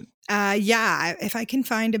cute. Yeah, if I can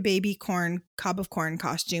find a baby cob of corn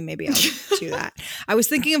costume, maybe I'll do that. I was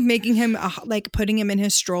thinking of making him putting him in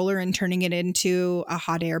his stroller and turning it into a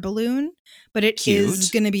hot air balloon, but it is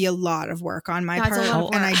Cute. going to be a lot of work on my That's a part, lot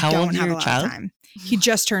of and I work. How don't old have a your lot child? of time. He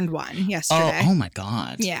just turned 1 yesterday. Oh my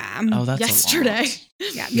God. Yeah. Oh, that's Yesterday. a lot.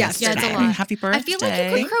 Yeah, Yeah, it's a yesterday. lot. Happy birthday. I feel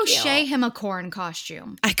like you could crochet him a corn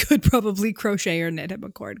costume. I could probably crochet or knit him a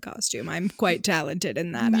corn costume. I'm quite talented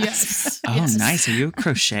in that. Yes. Oh, Yes. nice. Are you a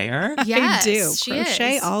crocheter? Yes, I do. she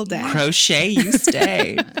Crochet is. all day. Crochet, you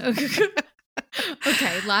stay.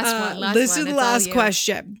 Okay, last one. This one. is the It's all last you.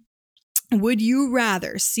 question. Would you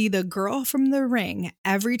rather see the girl from The Ring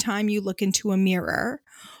every time you look into a mirror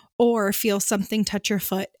or feel something touch your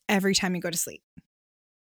foot every time you go to sleep?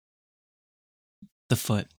 The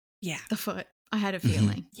foot. Yeah. The foot. I had a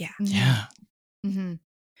feeling. Yeah. Yeah. Mm-hmm.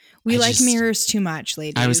 We I like just- mirrors too much,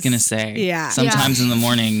 ladies. I was going to say. Yeah. Sometimes in the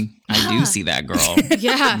morning, I Yeah. do see that girl.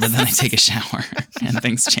 Yes. But then I take a shower and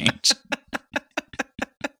things change.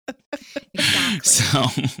 Exactly. So,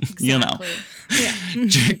 you know. Exactly.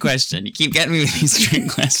 Trick question. You keep getting me with these trick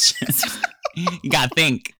questions. You got to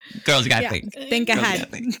think. Girls, you got to Yeah. think. Think Girls, you ahead.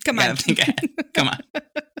 gotta think. Come You on. gotta think ahead. Come on.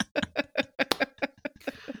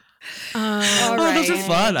 All Oh, those are right.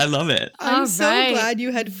 fun. I love it. I'm All so right. glad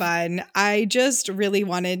you had fun. I just really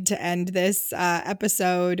wanted to end this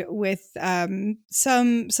episode with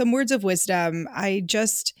some words of wisdom.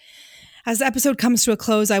 As the episode comes to a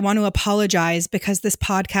close, I want to apologize because this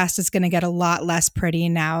podcast is going to get a lot less pretty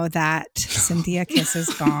now that Cynthia Kiss is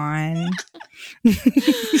gone.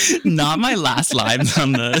 Not my last lines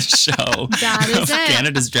on the show. That is of it.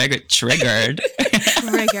 Canada's Drag Race. Triggered.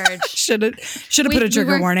 Triggered. Should have We- put a we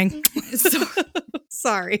trigger were- warning.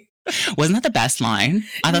 Sorry. Wasn't that the best line?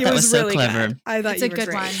 I thought It that was so really clever. good. I thought It's you a were good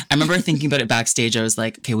great. one. I remember thinking about it backstage. I was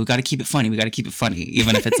like, okay, we got to keep it funny. We got to keep it funny,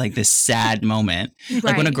 even if it's like this sad moment.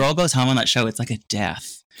 Like when a Right. girl goes home on that show, it's like a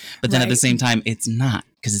death. But then at the Right. same time, it's not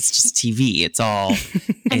because it's just TV. It's all.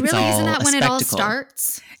 And it's really, all isn't that a when it all spectacle.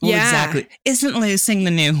 starts? Well, Yeah. exactly. Isn't losing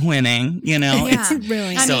the new winning? You know, Yeah. it's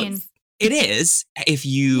Really. I So- mean, it is if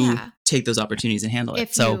you Yeah. take those opportunities and handle it.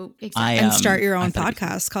 if So you exactly. I And start your I own thought it'd be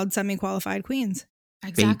podcast called Semi-Qualified Queens.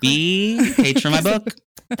 exactly. Baby, page for my book.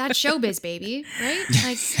 That's showbiz, baby, right?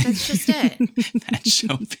 Like that's just it. That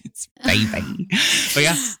showbiz, baby. But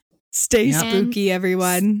yeah, Stay Yeah. spooky,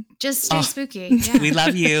 everyone. Just stay Oh. spooky. Yeah. we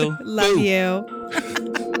love you. Love Boo.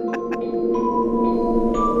 you.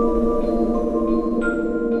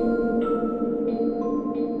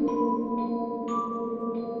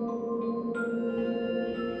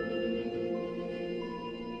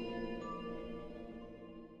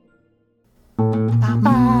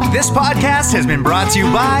 This podcast has been brought to you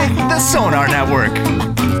by the Sonar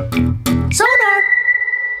Network.